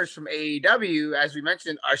oneers from AEW, as we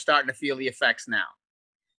mentioned, are starting to feel the effects now.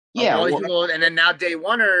 Yeah, people, and then now day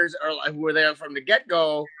oneers are who were there from the get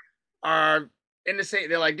go are in the same.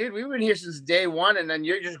 They're like, dude, we've been here since day one, and then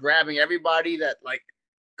you're just grabbing everybody that like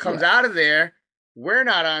comes out of there. We're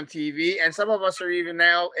not on TV, and some of us are even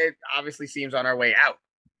now. It obviously seems on our way out.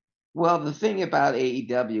 Well, the thing about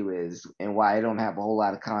AEW is, and why I don't have a whole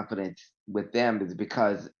lot of confidence with them, is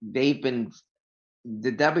because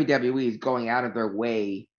the WWE is going out of their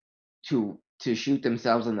way to shoot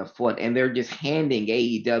themselves in the foot, and they're just handing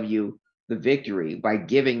AEW the victory by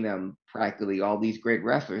giving them practically all these great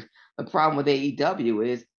wrestlers. The problem with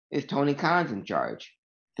AEW is Tony Khan's in charge.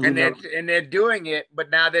 And they're doing it, but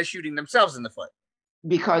now they're shooting themselves in the foot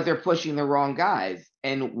because they're pushing the wrong guys.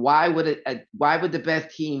 And why would the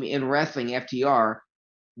best team in wrestling, FTR,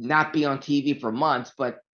 not be on TV for months,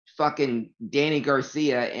 but fucking Danny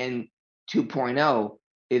Garcia and 2.0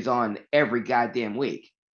 is on every goddamn week?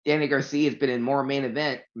 Danny Garcia has been in more main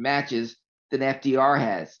event matches than FTR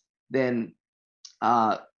has, than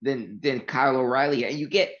Kyle O'Reilly. And you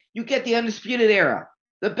get the Undisputed Era,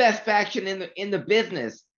 the best faction in the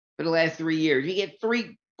business for the last 3 years. You get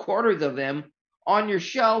 3/4 of them on your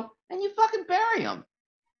show, and you fucking bury them.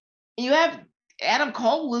 And you have Adam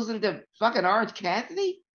Cole losing to fucking Orange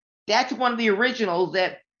Cassidy. That's one of the originals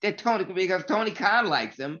that Tony, because Tony Khan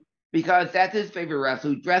likes him, because that's his favorite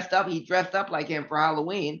wrestler. He dressed up like him for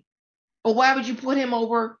Halloween. But why would you put him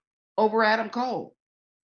over Adam Cole?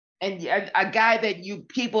 And a guy that you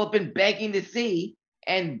people have been begging to see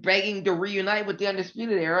and begging to reunite with the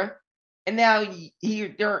Undisputed Era, and now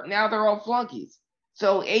they're all flunkies.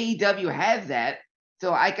 So AEW has that.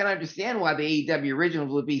 So I can understand why the AEW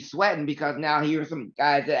originals would be sweating, because now here's some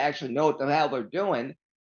guys that actually know what the hell they're doing,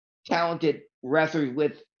 talented wrestlers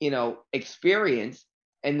with experience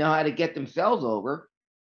and know how to get themselves over.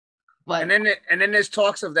 But and then there's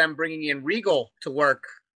talks of them bringing in Regal to work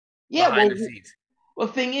behind the scenes. Well,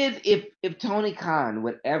 the thing is, if Tony Khan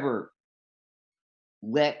would ever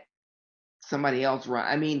let somebody else run,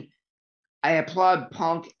 I mean, I applaud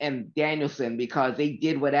Punk and Danielson because they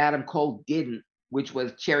did what Adam Cole didn't, which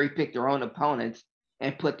was cherry pick their own opponents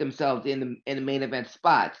and put themselves in the main event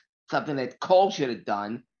spots. Something that Cole should have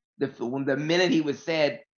done the minute he was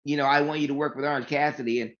said, I want you to work with Orange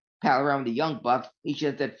Cassidy and pal around with the Young Bucks. He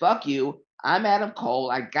should have said, "Fuck you! I'm Adam Cole.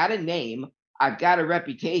 I got a name. I've got a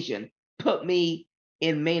reputation. Put me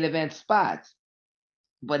in main event spots."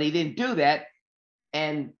 But he didn't do that,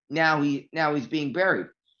 and now he's being buried.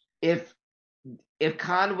 If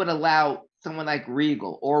Khan would allow someone like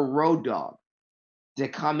Regal or Road Dogg to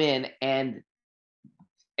come in and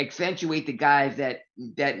accentuate the guys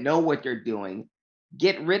that know what they're doing,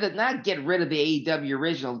 not get rid of the AEW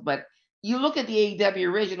originals, but you look at the AEW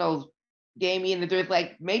originals, Damien, there's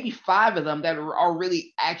like maybe 5 of them that are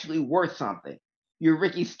really actually worth something. Your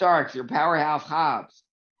Ricky Starks, your Powerhouse Hobbs,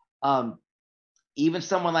 even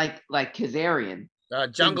someone like Kazarian.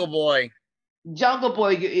 Jungle Boy. Jungle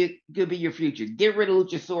Boy, it could be your future. Get rid of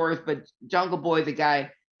Luchasaurus, but Jungle Boy is a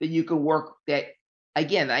guy that you could work. That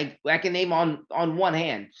again, I can name on one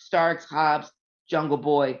hand: Starks, Hobbs, Jungle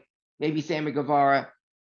Boy, maybe Sammy Guevara,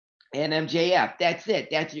 and MJF. That's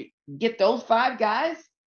it. Get those 5 guys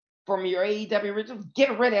from your AEW originals.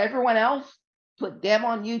 Get rid of everyone else. Put them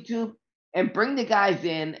on YouTube and bring the guys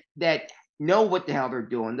in that know what the hell they're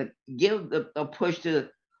doing. That give the push to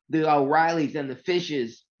the O'Reillys and the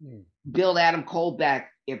Fishes. Build Adam Cole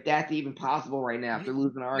back, if that's even possible right now, after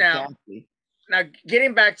losing Orange Cassidy. Now,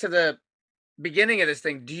 getting back to the beginning of this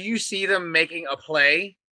thing, do you see them making a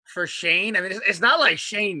play for Shane? I mean, it's not like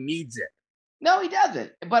Shane needs it. No, he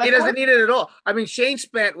doesn't. But he doesn't need it at all. I mean, Shane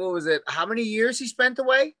spent, what was it? How many years he spent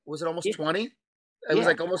away? Was it almost 20? It was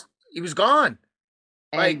like almost, he was gone.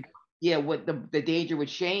 And what the danger with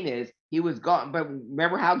Shane is, he was gone. But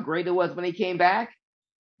remember how great it was when he came back?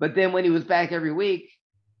 But then when he was back every week,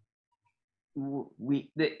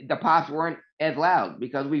 the pops weren't as loud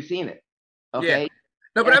because we've seen it. Okay. Yeah.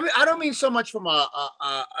 No, but I don't mean so much from an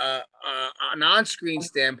on-screen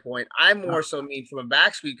standpoint. I more so mean from a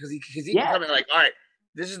back screen, because he can come in like, all right,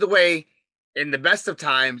 this is the way in the best of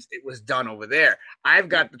times it was done over there. I've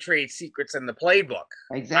got the trade secrets and the playbook.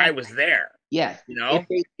 Exactly. I was there. Yes.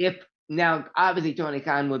 If now obviously Tony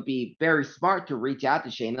Khan would be very smart to reach out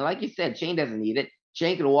to Shane, and like you said, Shane doesn't need it.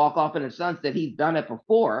 Shane could walk off in the sunset. He's done it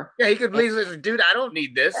before. Yeah, he could easily say, "Dude, I don't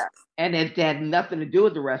need this." And it had nothing to do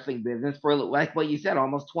with the wrestling business for, like what you said,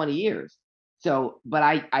 almost 20 years. So, but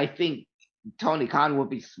I think Tony Khan would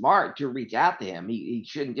be smart to reach out to him. He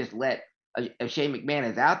shouldn't just let a Shane McMahon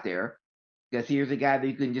is out there, because here's a guy that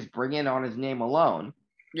you can just bring in on his name alone.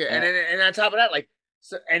 Yeah, and on top of that,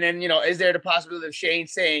 is there the possibility of Shane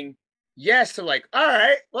saying yes to, like, all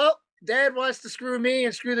right, well, Dad wants to screw me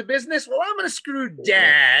and screw the business. Well, I'm going to screw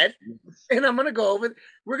Dad, and I'm going to go over.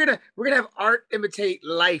 We're gonna have art imitate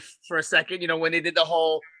life for a second. When they did the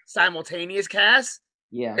whole simultaneous cast,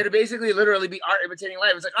 it'll basically literally be art imitating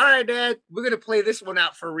life. It's like, all right, Dad, we're going to play this one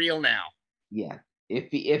out for real now. Yeah.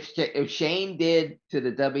 If Shane did to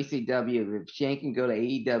the WCW, if Shane can go to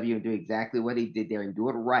AEW and do exactly what he did there and do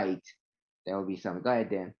it right, that would be something. Go ahead,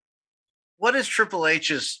 Dan. What is Triple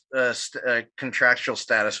H's contractual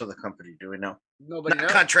status with the company? Do we know? Nobody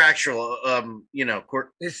knows. Contractual,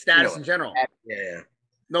 his status in general. Yeah.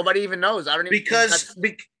 Nobody even knows. I don't even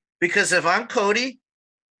because if I'm Cody,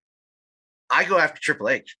 I go after Triple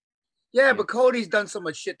H. Yeah, but Cody's done so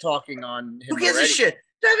much shit talking on him. Who gives already. a shit?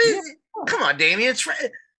 Come on, Damien. It's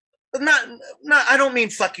not. I don't mean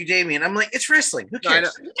fuck you, Damien. I'm like, it's wrestling. Who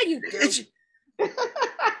cares? Yeah, you do.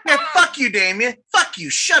 Yeah, fuck you, Damien. Fuck you.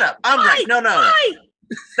 Shut up. I'm right.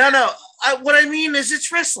 No. What I mean is,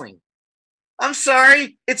 it's wrestling. I'm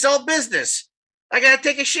sorry. It's all business. I gotta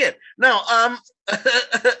take a shit. No,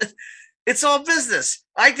 it's all business.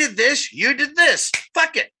 I did this. You did this.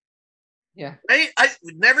 Fuck it. Yeah. I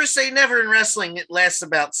would never say never in wrestling. It lasts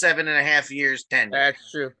about 7.5 years, 10 years.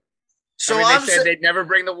 That's true. So they said they'd never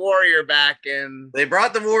bring the Warrior back, and they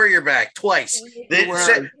brought the Warrior back twice. They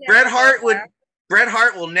said Bret Hart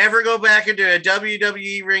will never go back into a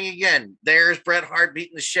WWE ring again. There's Bret Hart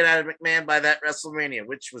beating the shit out of McMahon by that WrestleMania,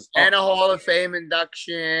 which was and a Hall of Fame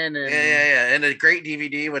induction, and and a great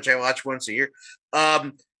DVD which I watch once a year.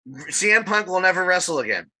 CM Punk will never wrestle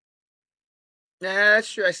again. Yeah,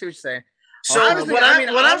 that's true. I see what you're saying. So honestly,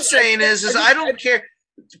 what I'm saying is I don't care.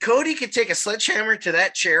 Cody can take a sledgehammer to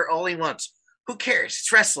that chair all he wants. Who cares?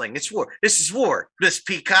 It's wrestling. It's war. This is war. This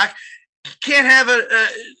Peacock. You can't have a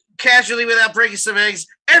casualty without breaking some eggs.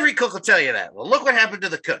 Every cook will tell you that. Well, look what happened to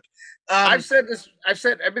the cook. I've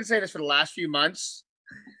been saying this for the last few months.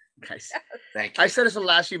 Guys, thank you. I said this for the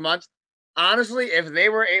last few months. Honestly, if they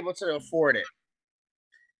were able to afford it,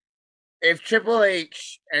 if Triple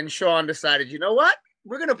H and Shawn decided, you know what?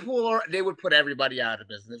 We're going to they would put everybody out of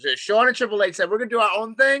business. If Shawn and Triple H said, we're going to do our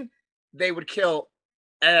own thing, they would kill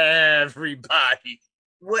everybody.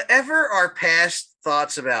 Whatever our past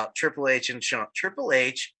thoughts about Triple H and Shawn, Triple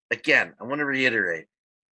H, again, I want to reiterate,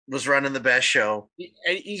 was running the best show.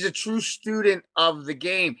 He's a true student of the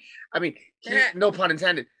game. I mean, no pun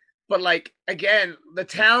intended. But, like, again, the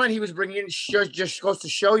talent he was bringing in just goes to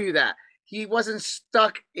show you that. He wasn't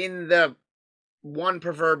stuck in the one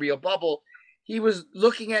proverbial bubble. He was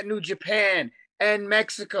looking at New Japan and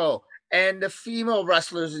Mexico and the female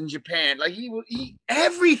wrestlers in Japan. Like he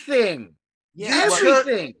everything.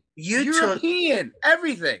 Everything.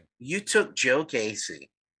 Everything. You took Joe Casey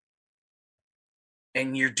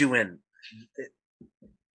and you're doing it.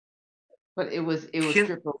 But it was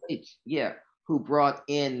Triple H, who brought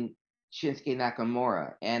in Shinsuke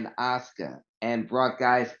Nakamura and Asuka and brought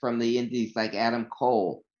guys from the indies like Adam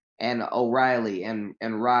Cole and O'Reilly and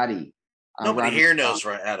Roddy. Nobody here knows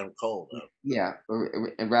Adam Cole, though. Yeah,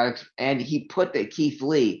 and he put Keith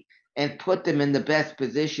Lee and put them in the best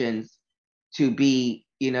positions to be,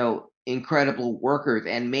 incredible workers,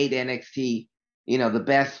 and made NXT, the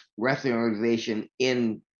best wrestling organization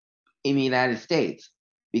in the United States.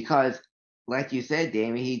 Because, like you said,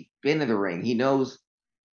 Damien, he's been in the ring. He knows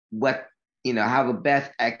what, how to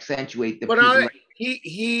best accentuate the people.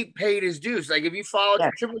 He paid his dues. Like, if you followed,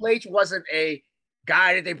 Triple H wasn't a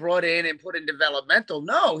guy that they brought in and put in developmental.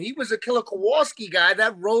 No, he was a Killer Kowalski guy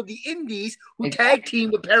that rode the indies, who tag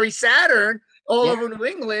teamed with Perry Saturn all over New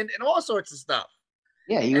England and all sorts of stuff.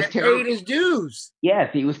 Yeah, he was paid his dues.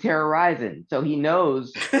 Yes, he was terrorizing. So he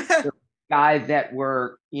knows the guys that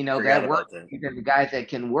were, that work, the guys that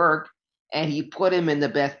can work, and he put him in the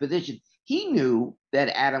best position. He knew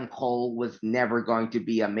that Adam Cole was never going to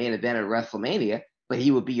be a main event at WrestleMania, but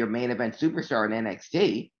he would be your main event superstar in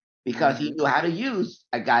NXT. Because he knew how to use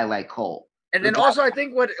a guy like Cole. And then also, I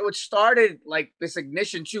think what started like this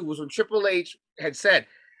ignition too was when Triple H had said,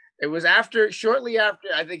 it was shortly after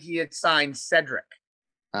I think he had signed Cedric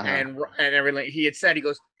and everything. He had said, he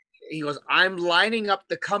goes, I'm lining up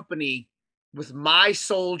the company with my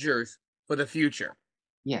soldiers for the future.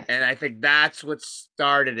 Yeah. And I think that's what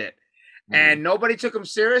started it. And nobody took him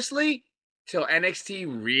seriously till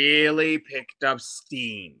NXT really picked up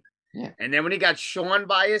steam. Yeah. And then when he got Shawn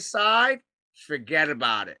by his side, forget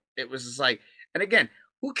about it. It was just like, and again,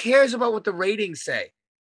 who cares about what the ratings say?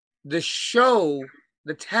 The show,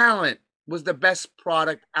 the talent was the best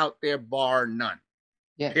product out there, bar none.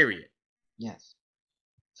 Yeah. Period. Yes.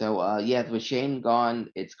 So, with Shane gone,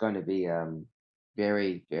 it's going to be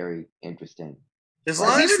very, very interesting. As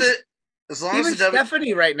long as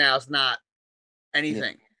Stephanie right now is not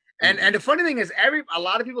anything. Yeah. And the funny thing is, a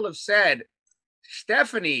lot of people have said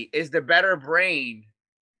Stephanie is the better brain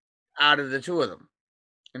out of the two of them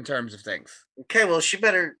in terms of things. Okay, well, she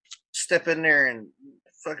better step in there and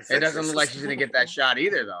fucking fix it. Doesn't look like she's going to get that shot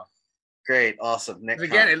either, though. Great, awesome. Nick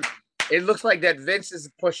again, it looks like that Vince is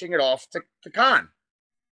pushing it off to Khan.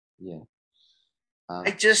 Yeah.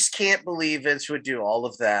 I just can't believe Vince would do all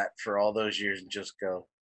of that for all those years and just go.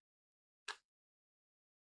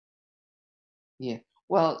 Yeah.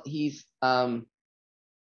 Well, he's not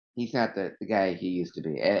the guy he used to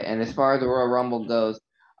be. And as far as the Royal Rumble goes,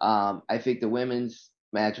 I think the women's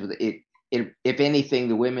match with it if anything,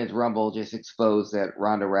 the women's rumble just exposed that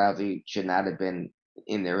Ronda Rousey should not have been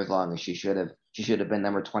in there as long as she should have. She should have been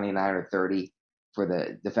number 29 or 30 for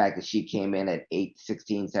the fact that she came in at 8,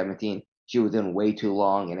 16, 17. She was in way too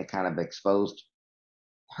long, and it kind of exposed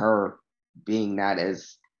her being not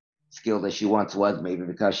as skilled as she once was, maybe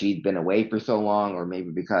because she'd been away for so long, or maybe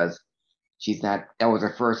because she's not. That was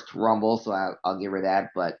her first rumble, so I'll give her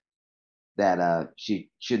that. But that she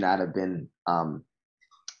should not have been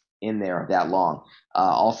in there that long.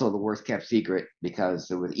 Also, the worst kept secret because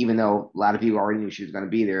it was, even though a lot of people already knew she was going to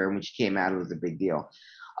be there, and when she came out, it was a big deal.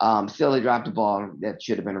 Still, they dropped the ball. That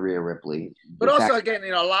should have been Rhea Ripley. But also, again,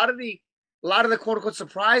 a lot of the quote unquote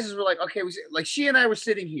surprises were like, okay, like she and I were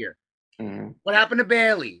sitting here. Mm-hmm. What happened to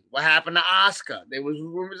Bayley? What happened to Asuka? There was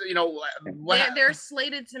rumors, they're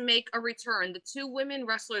slated to make a return. The two women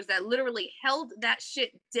wrestlers that literally held that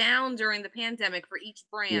shit down during the pandemic for each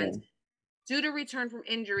brand, due to return from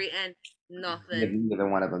injury, and nothing. Neither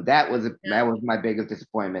one of them. That was my biggest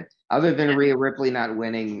disappointment. Other than Rhea Ripley not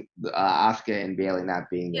winning, Asuka and Bayley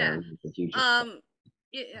not being there. The future. I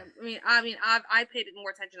paid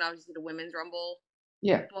more attention obviously to women's Rumble.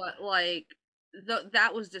 Yeah, but like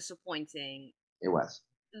that was disappointing. It was.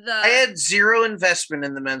 I had zero investment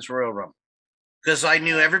in the men's Royal Rumble because I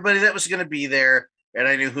knew everybody that was going to be there, and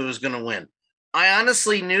I knew who was going to win. I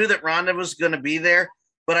honestly knew that Ronda was going to be there,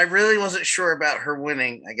 but I really wasn't sure about her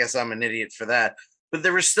winning. I guess I'm an idiot for that. But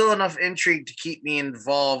there was still enough intrigue to keep me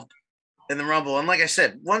involved in the Rumble. And like I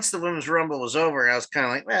said, once the Women's Rumble was over, I was kind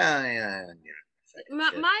of like, well, yeah. My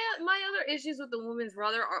other issues with the Women's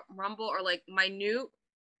Rumble are like minute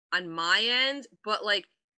on my end, but like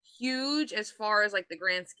huge as far as like the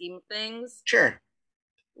grand scheme of things. Sure.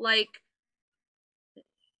 Like,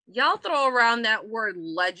 y'all throw around that word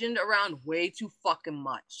legend around way too fucking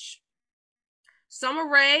much. Summer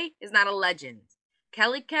Rae is not a legend.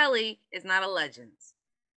 Kelly is not a legend.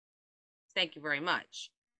 Thank you very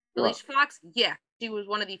much. Alicia Fox, she was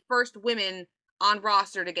one of the first women on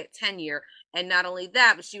roster to get tenure, and not only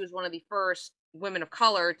that, but she was one of the first women of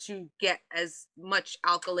color to get as much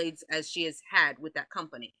accolades as she has had with that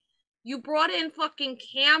company. You brought in fucking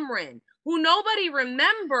Cameron, who nobody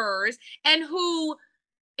remembers, and who,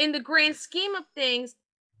 in the grand scheme of things,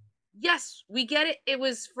 yes, we get it. It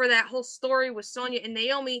was for that whole story with Sonya and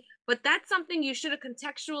Naomi, but that's something you should have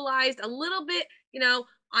contextualized a little bit,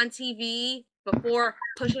 on TV before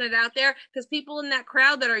pushing it out there, because people in that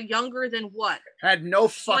crowd that are younger than what? Had no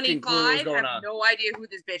fucking clue what was going on. Have no idea who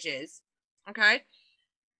this bitch is. Okay?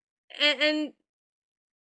 And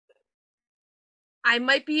I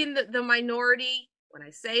might be in the minority when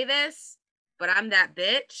I say this, but I'm that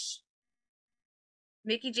bitch.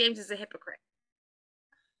 Mickie James is a hypocrite.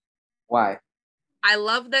 Why? I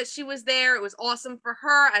love that she was there. It was awesome for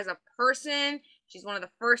her as a person. She's one of the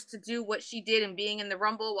first to do what she did in being in the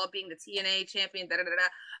Rumble while being the TNA champion.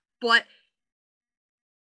 But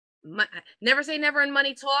never say never in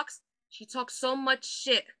Money Talks. She talked so much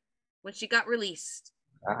shit when she got released.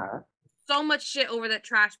 So much shit over that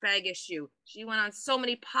trash bag issue. She went on so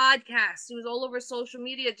many podcasts. She was all over social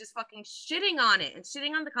media just fucking shitting on it and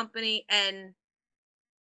shitting on the company. And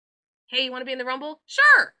hey, you want to be in the Rumble?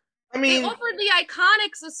 Sure. I mean, they offered the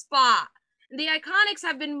Iconics a spot. The Iconics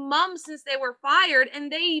have been mums since they were fired,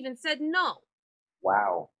 and they even said no.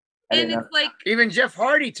 Wow. And it's like, even Jeff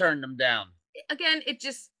Hardy turned them down. Again, it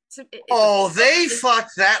just. They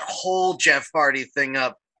fucked that whole Jeff Hardy thing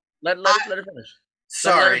up. Let her finish.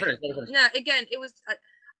 Sorry. Let her finish. No, again, it was.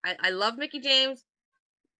 I love Mickie James.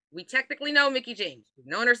 We technically know Mickie James. We've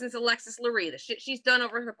known her since Alexis Lurie. The shit she's done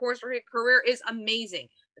over the course of her career is amazing.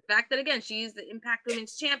 The fact that, again, she's the Impact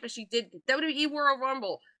Women's Champ and she did the WWE World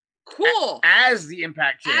Rumble. Cool. As the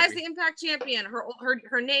Impact Champion. As the Impact Champion.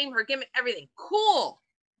 Her name, her gimmick, everything. Cool.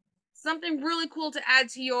 Something really cool to add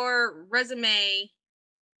to your resume,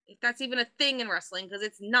 if that's even a thing in wrestling, because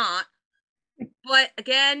it's not. But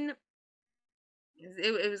again,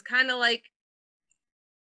 it was kind of like,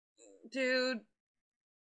 dude,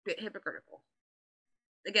 bit hypocritical.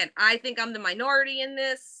 Again, I think I'm the minority in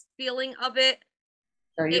this feeling of it.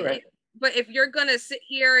 Oh, you're right. But if you're gonna sit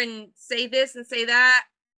here and say this and say that,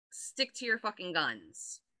 stick to your fucking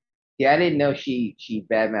guns. Yeah, I didn't know she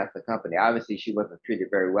badmouthed the company. Obviously, she wasn't treated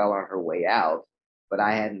very well on her way out, but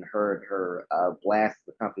I hadn't heard her blast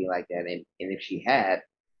the company like that. And if she had,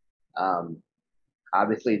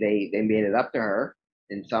 obviously they made it up to her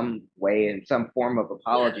in some way, in some form of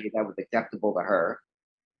apology that was acceptable to her.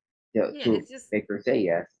 To make her say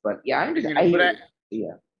yes. But yeah, I understand.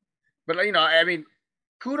 But I mean,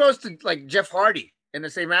 kudos to like Jeff Hardy in the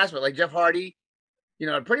same aspect. Like Jeff Hardy,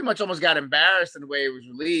 pretty much almost got embarrassed in the way it was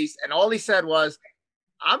released, and all he said was,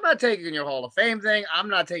 I'm not taking your Hall of Fame thing. I'm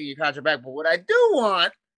not taking your contract back. But what I do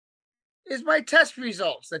want is my test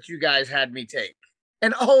results that you guys had me take.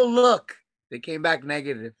 And oh, look, they came back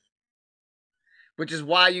negative, which is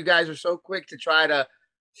why you guys are so quick to try to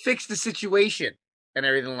fix the situation and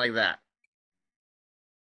everything like that.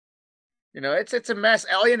 It's a mess.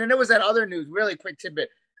 And there was that other news, really quick tidbit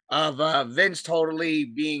of Vince totally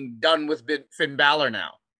being done with Finn Balor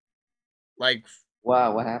now. Like,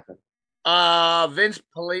 wow, what happened? Vince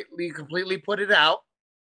completely put it out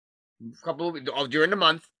during the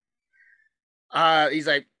month. He's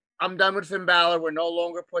like, I'm done with Finn Balor. We're no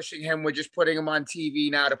longer pushing him. We're just putting him on TV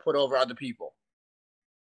now to put over other people.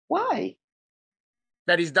 Why?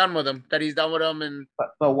 That he's done with him. And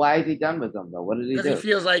but why is he done with them though? What did he do? Because he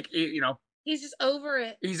feels like he's just over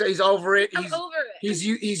it. He's over it. I'm over it.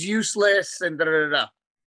 He's useless and da da da.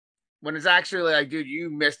 When it's actually like, dude, you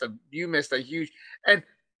missed a huge. And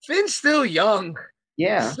Finn's still young.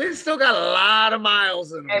 Yeah, Finn's still got a lot of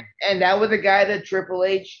miles in him. And that was a guy that Triple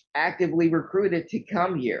H actively recruited to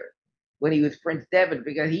come here when he was Prince Devitt,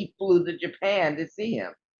 because he flew to Japan to see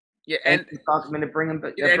him. Yeah, and talked him into bringing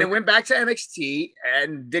him. And it went back to NXT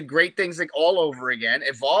and did great things like all over again,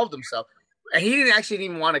 evolved himself. And he didn't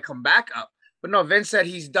even want to come back up. But no, Vince said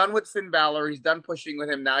he's done with Finn Balor. He's done pushing with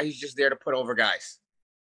him. Now he's just there to put over guys.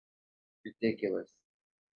 Ridiculous.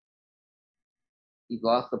 He's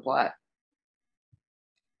lost the plot.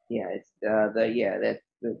 Yeah, it's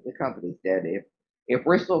the company's dead. If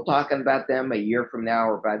we're still talking about them a year from now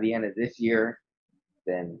or by the end of this year,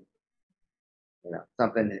 then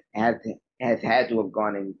something has had to have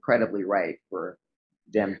gone incredibly right for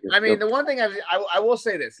them. The one thing I will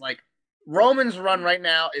say this, like, Roman's run right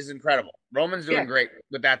now is incredible. Roman's doing great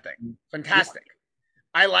with that thing. Fantastic.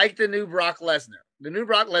 Yeah. I like the new Brock Lesnar. The new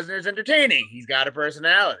Brock Lesnar is entertaining. He's got a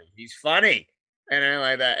personality. He's funny. And anything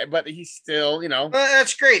like that. But he's still, Well,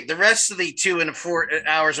 that's great. The rest of the 2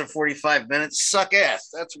 hours and 45 minutes suck ass.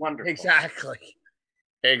 That's wonderful.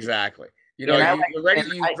 Exactly. You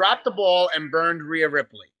dropped the ball and burned Rhea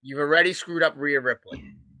Ripley. You've already screwed up Rhea Ripley.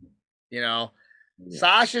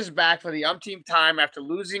 Sasha's back for the umpteenth time after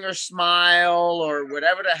losing her smile or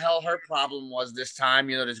whatever the hell her problem was this time.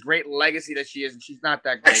 This great legacy that she is, and she's not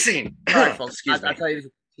that great. Sorry, folks. I'll tell you,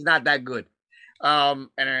 she's not that good. And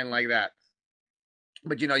anything like that.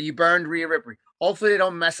 But, you burned Rhea Ripley. Hopefully they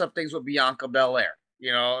don't mess up things with Bianca Belair.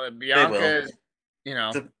 Bianca is,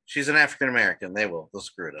 she's an African-American. They will. They'll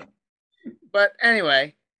screw it up. But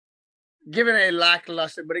anyway, given a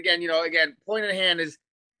lackluster, but again, point in hand is,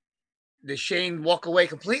 does Shane walk away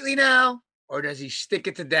completely now, or does he stick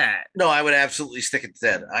it to Dad? No, I would absolutely stick it to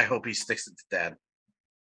Dad. I hope he sticks it to Dad.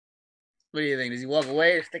 What do you think? Does he walk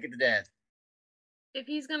away or stick it to Dad? If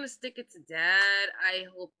he's going to stick it to Dad, I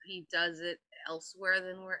hope he does it elsewhere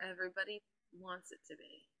than where everybody wants it to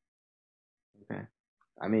be. Okay.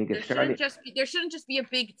 I mean, there shouldn't just be a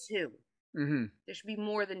big 2. Mm-hmm. There should be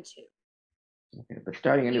more than 2. Okay, but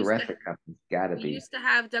starting a new wrestling company's got to be. We used to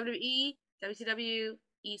have WWE, WCW,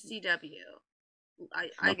 ECW.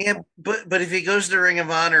 But if he goes to Ring of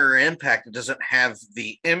Honor or Impact, it doesn't have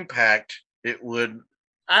the impact it would.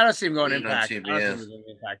 I don't see him going Impact. I don't see him going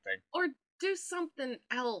Impact thing. Or do something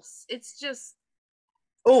else. It's just.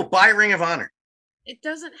 Oh, buy Ring of Honor. It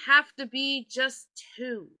doesn't have to be just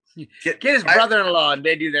 2. Get his brother-in-law and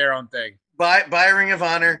they do their own thing. Buy Ring of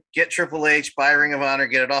Honor, get Triple H, buy Ring of Honor,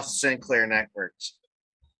 get it off the Sinclair networks.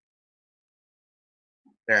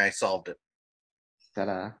 There, I solved it.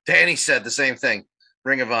 Ta-da. Danny said the same thing.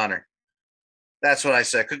 Ring of Honor. That's what I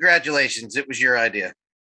said. Congratulations. It was your idea.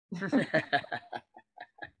 What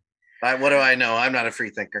do I know? I'm not a free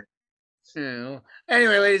thinker. So,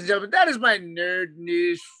 anyway, ladies and gentlemen, that is my nerd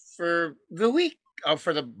news for the week,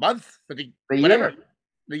 for the month, for the whatever,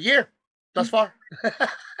 the year thus far.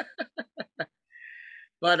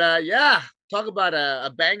 But talk about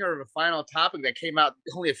a banger of a final topic that came out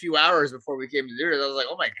only a few hours before we came to do this. I was like,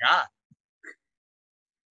 oh my god.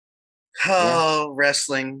 Oh,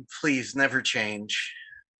 wrestling, please never change.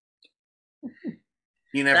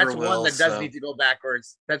 You never That's will. One that does need to go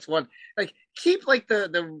backwards. That's one. Like, keep like the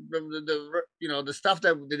the stuff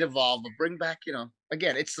that did evolve, but bring back,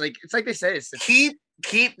 again, it's like they say, it's keep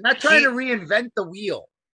not trying to reinvent the wheel.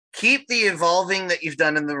 Keep the evolving that you've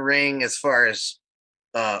done in the ring as far as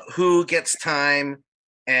who gets time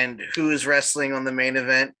and who is wrestling on the main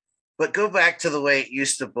event, but go back to the way it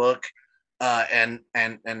used to book, and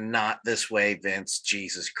not this way, Vince.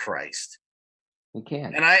 Jesus Christ. You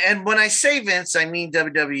can. And when I say Vince, I mean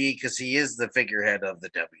WWE, because he is the figurehead of the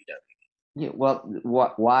WWE. Yeah, well,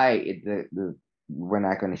 why we're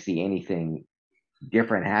not going to see anything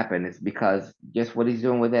different happen is because just what he's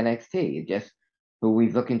doing with NXT. who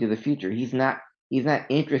he's looking to the future. He's not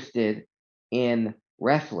interested in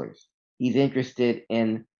wrestlers. He's interested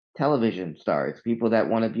in television stars, people that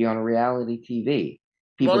want to be on reality TV.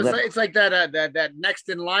 People it's like that next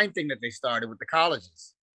in line thing that they started with the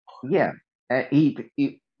colleges. Yeah,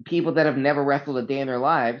 people that have never wrestled a day in their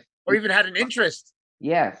lives, or even had an interest.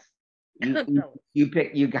 Yes,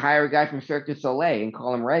 you hire a guy from Cirque du Soleil and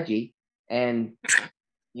call him Reggie, and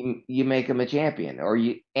you make him a champion, or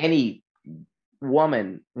any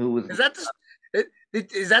woman who was.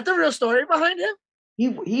 Is that the real story behind him? He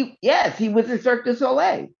was in Cirque du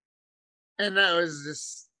Soleil, and that was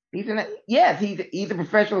just. He's a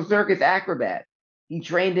professional circus acrobat. He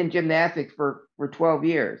trained in gymnastics for 12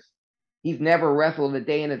 years. He's never wrestled a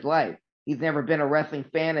day in his life. He's never been a wrestling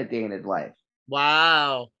fan a day in his life.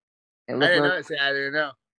 Wow. I didn't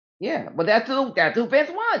know. Yeah, but that's who Vince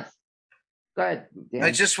wants. Go ahead, Dan.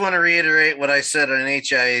 I just want to reiterate what I said on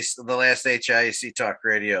the last HIAC Talk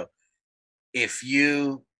Radio. If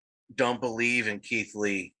you don't believe in Keith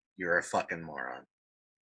Lee, you're a fucking moron.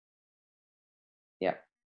 Yeah.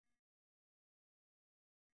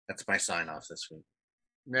 That's my sign off this week.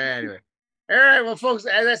 Anyway. All right, well, folks,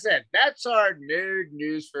 as I said, that's our nerd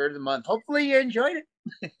news for the month. Hopefully you enjoyed it.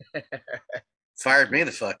 Fired me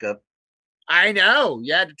the fuck up. I know.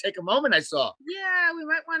 You had to take a moment, I saw. Yeah, we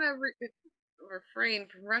might want to refrain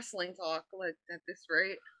from wrestling talk at this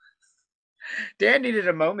rate. Dan needed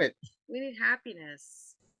a moment. We need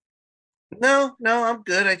happiness. No, I'm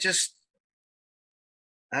good.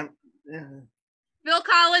 Phil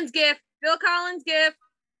Collins gift.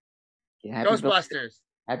 Yeah, Ghostbusters.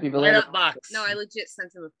 Happy belated box. No, I legit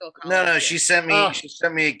sent him a Phil Collins. No, she sent me. She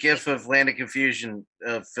sent me a gif of Land of Confusion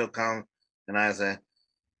of Phil Collins, and I was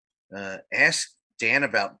ask Dan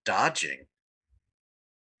about dodging.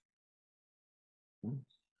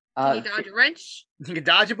 Can you dodge a wrench? You can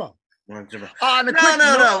dodge a ball.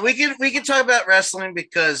 No. We can talk about wrestling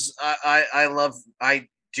because I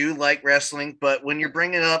do like wrestling, but when you're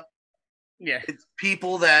bringing up it's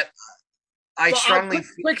people that strongly.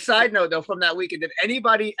 Quick side note though, from that weekend, did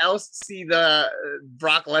anybody else see the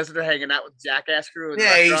Brock Lesnar hanging out with Jackass crew?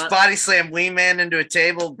 Yeah, he's body slammed Wee Man into a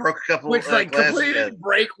table, broke a couple. Which completely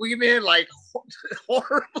break Wee Man,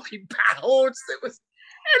 horribly bounced. It was,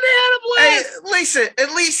 and they had a blast. Hey,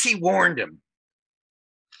 at least he warned him.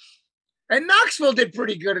 And Knoxville did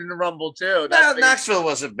pretty good in the Rumble too. Knoxville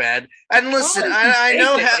wasn't bad. And listen, I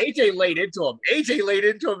know how AJ laid into him. AJ laid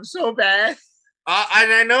into him so bad.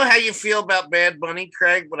 And I know how you feel about Bad Bunny,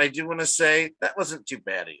 Craig, but I do want to say that wasn't too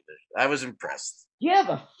bad either. I was impressed. Yeah,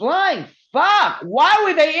 the flying fuck. Why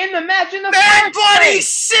were they in the match in the Bad Bunny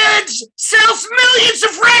sells millions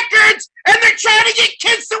of records, and they're trying to get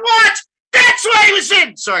kids to watch. That's why he was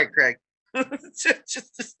in. Sorry, Craig.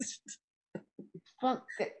 Fuck.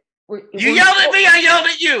 You yelled at me, I yelled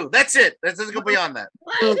at you. That's it. That doesn't go beyond that.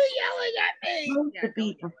 Why are you yelling at me? To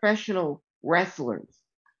be professional wrestlers.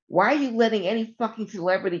 Why are you letting any fucking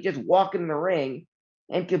celebrity just walk in the ring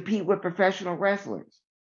and compete with professional wrestlers?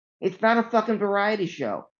 It's not a fucking variety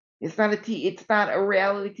show. It's not a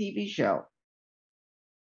reality TV show.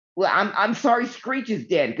 Well, I'm sorry Screech is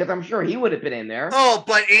dead, because I'm sure he would have been in there. Oh,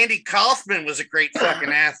 but Andy Kaufman was a great fucking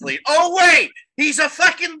athlete. Oh, wait! He's a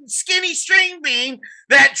fucking skinny string bean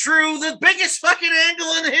that drew the biggest fucking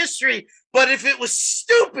angle in history. But if it was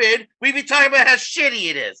stupid, we'd be talking about how shitty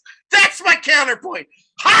it is. That's my counterpoint.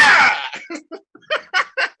 Ha!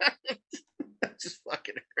 Just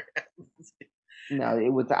fucking No, it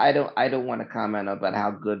was. I don't want to comment about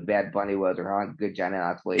how good Bad Bunny was or how good Johnny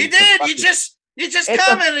Knox played. You did. You just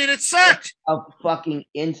commented. It sucked. A fucking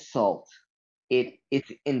insult.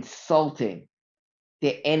 It's insulting to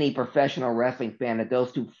any professional wrestling fan that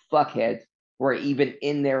those two fuckheads were even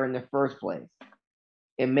in there in the first place.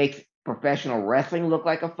 It makes professional wrestling look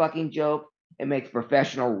like a fucking joke. It makes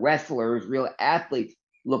professional wrestlers, real athletes,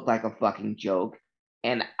 look like a fucking joke.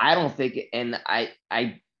 And I don't think it. And I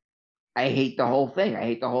hate the whole thing. I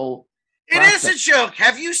hate the whole. It is a joke.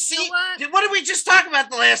 Have you seen? What did we just talk about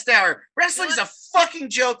the last hour? Wrestling's a fucking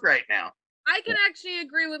joke right now. I can actually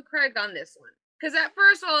agree with Craig on this one. Because at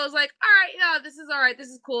first all I was like, all right, yeah, this is all right. This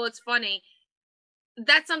is cool. It's funny.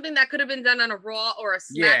 That's something that could have been done on a Raw or a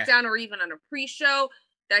SmackDown or even on a pre-show.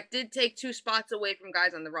 That did take 2 spots away from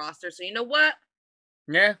guys on the roster. So you know what?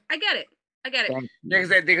 Yeah. I get it.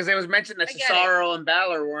 Yeah, because it was mentioned that Cesaro and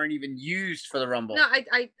Balor weren't even used for the Rumble. No, I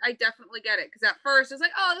definitely get it. Because at first it's like,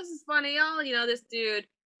 oh, this is funny. Oh, this dude.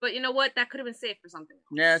 But you know what? That could have been saved for something else.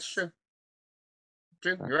 Yeah, it's true.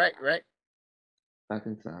 True. You're right.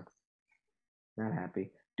 Fucking sucks. Not happy.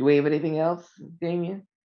 Do we have anything else, Damien?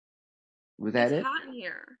 Was that it? It's hot in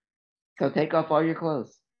here. So take off all your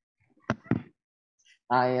clothes.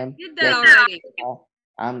 I am. Did that already.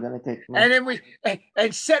 I'm gonna take my... And then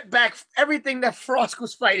and set back everything that Frost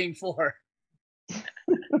was fighting for.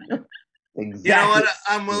 Exactly. You know what?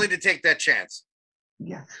 I'm willing to take that chance.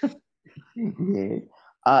 Yeah. Yeah.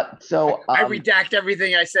 So I redact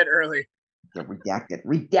everything I said earlier.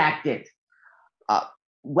 Redact it.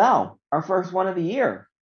 Well, our first one of the year,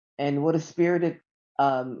 and what a spirited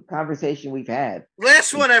conversation we've had.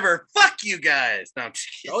 Last one ever. Fuck you guys. No, I'm just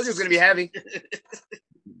kidding. Told you it was gonna be heavy.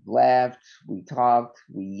 Laughed, we talked,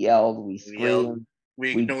 we yelled, we screamed,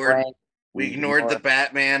 we ignored. drank, We ignored the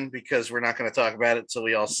Batman because we're not going to talk about it until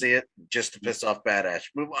we all see it, just to piss off Badass.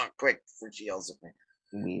 Move on quick before she yells at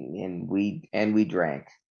me. We drank.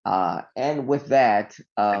 And with that,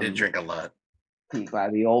 I did drink a lot. By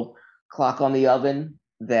the old clock on the oven,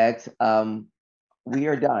 that we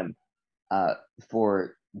are done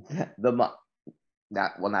for the month.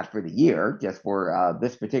 Not for the year, just for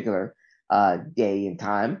this particular day and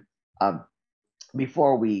time.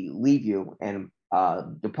 Before we leave you and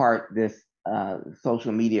depart this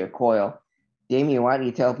social media coil, Damien, why don't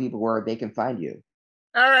you tell people where they can find you?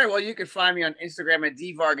 All right, well, you can find me on Instagram at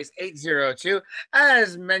dvargas802.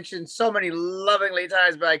 As mentioned so many lovingly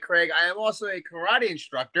times by Craig, I am also a karate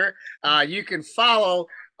instructor. You can follow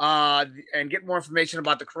and get more information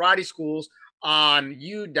about the karate schools on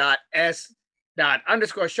u.s._Shotokai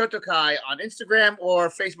on Instagram or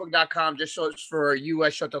facebook.com. Just search for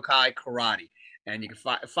US Shotokai Karate. And you can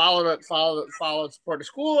follow, support the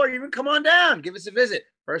school, or even come on down, give us a visit.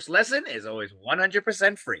 First lesson is always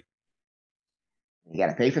 100% free. You got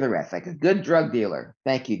to pay for the rest, like a good drug dealer.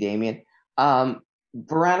 Thank you, Damien.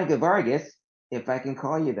 Veronica Vargas, if I can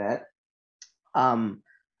call you that. I'm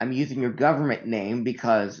using your government name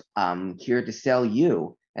because I'm here to sell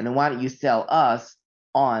you. And then why don't you sell us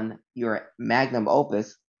on your magnum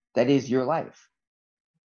opus that is your life?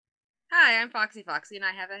 Hi, I'm Foxy, and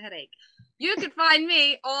I have a headache. You can find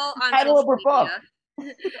me all on social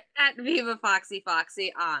media at Viva Foxy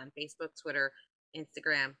on Facebook, Twitter,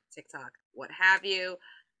 Instagram, TikTok, what have you.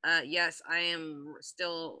 Yes, I am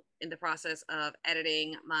still in the process of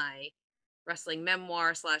editing my wrestling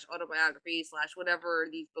memoir / autobiography / whatever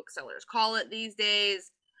these booksellers call it these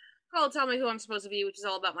days. Called Tell Me Who I'm Supposed to Be, which is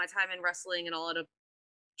all about my time in wrestling and all of the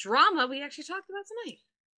drama we actually talked about tonight.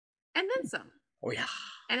 And then some. Oh, yeah.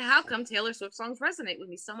 And how come Taylor Swift songs resonate with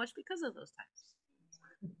me so much because of those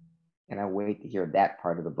times. And I wait to hear that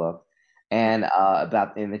part of the book. And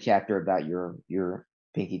about in the chapter about your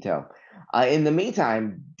pinky toe. In the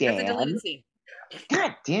meantime, Dan. That's a deleted scene.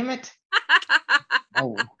 God damn it.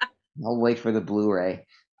 I'll wait for the Blu-ray.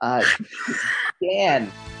 Dan.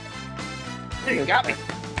 You got me.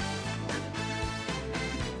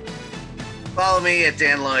 Follow me at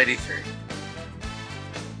DanLaw83.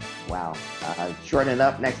 Wow. Shorten it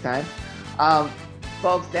up next time.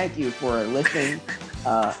 Folks, thank you for listening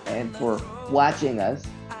and for watching us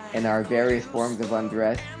in our various forms of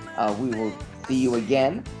undress. We will see you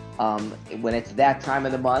again when it's that time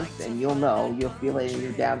of the month, and you'll feel it in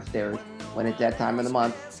your downstairs when it's that time of the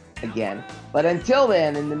month again. But until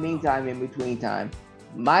then, in the meantime, in between time,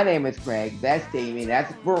 my name is Craig, that's Damien,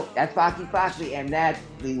 that's Foxy, and that's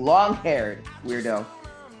the long-haired weirdo,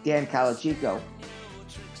 Dan Calachico.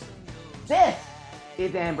 This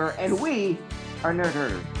is Amber, and we are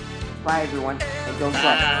Nerdherders. Bye, everyone, and don't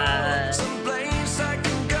fuck.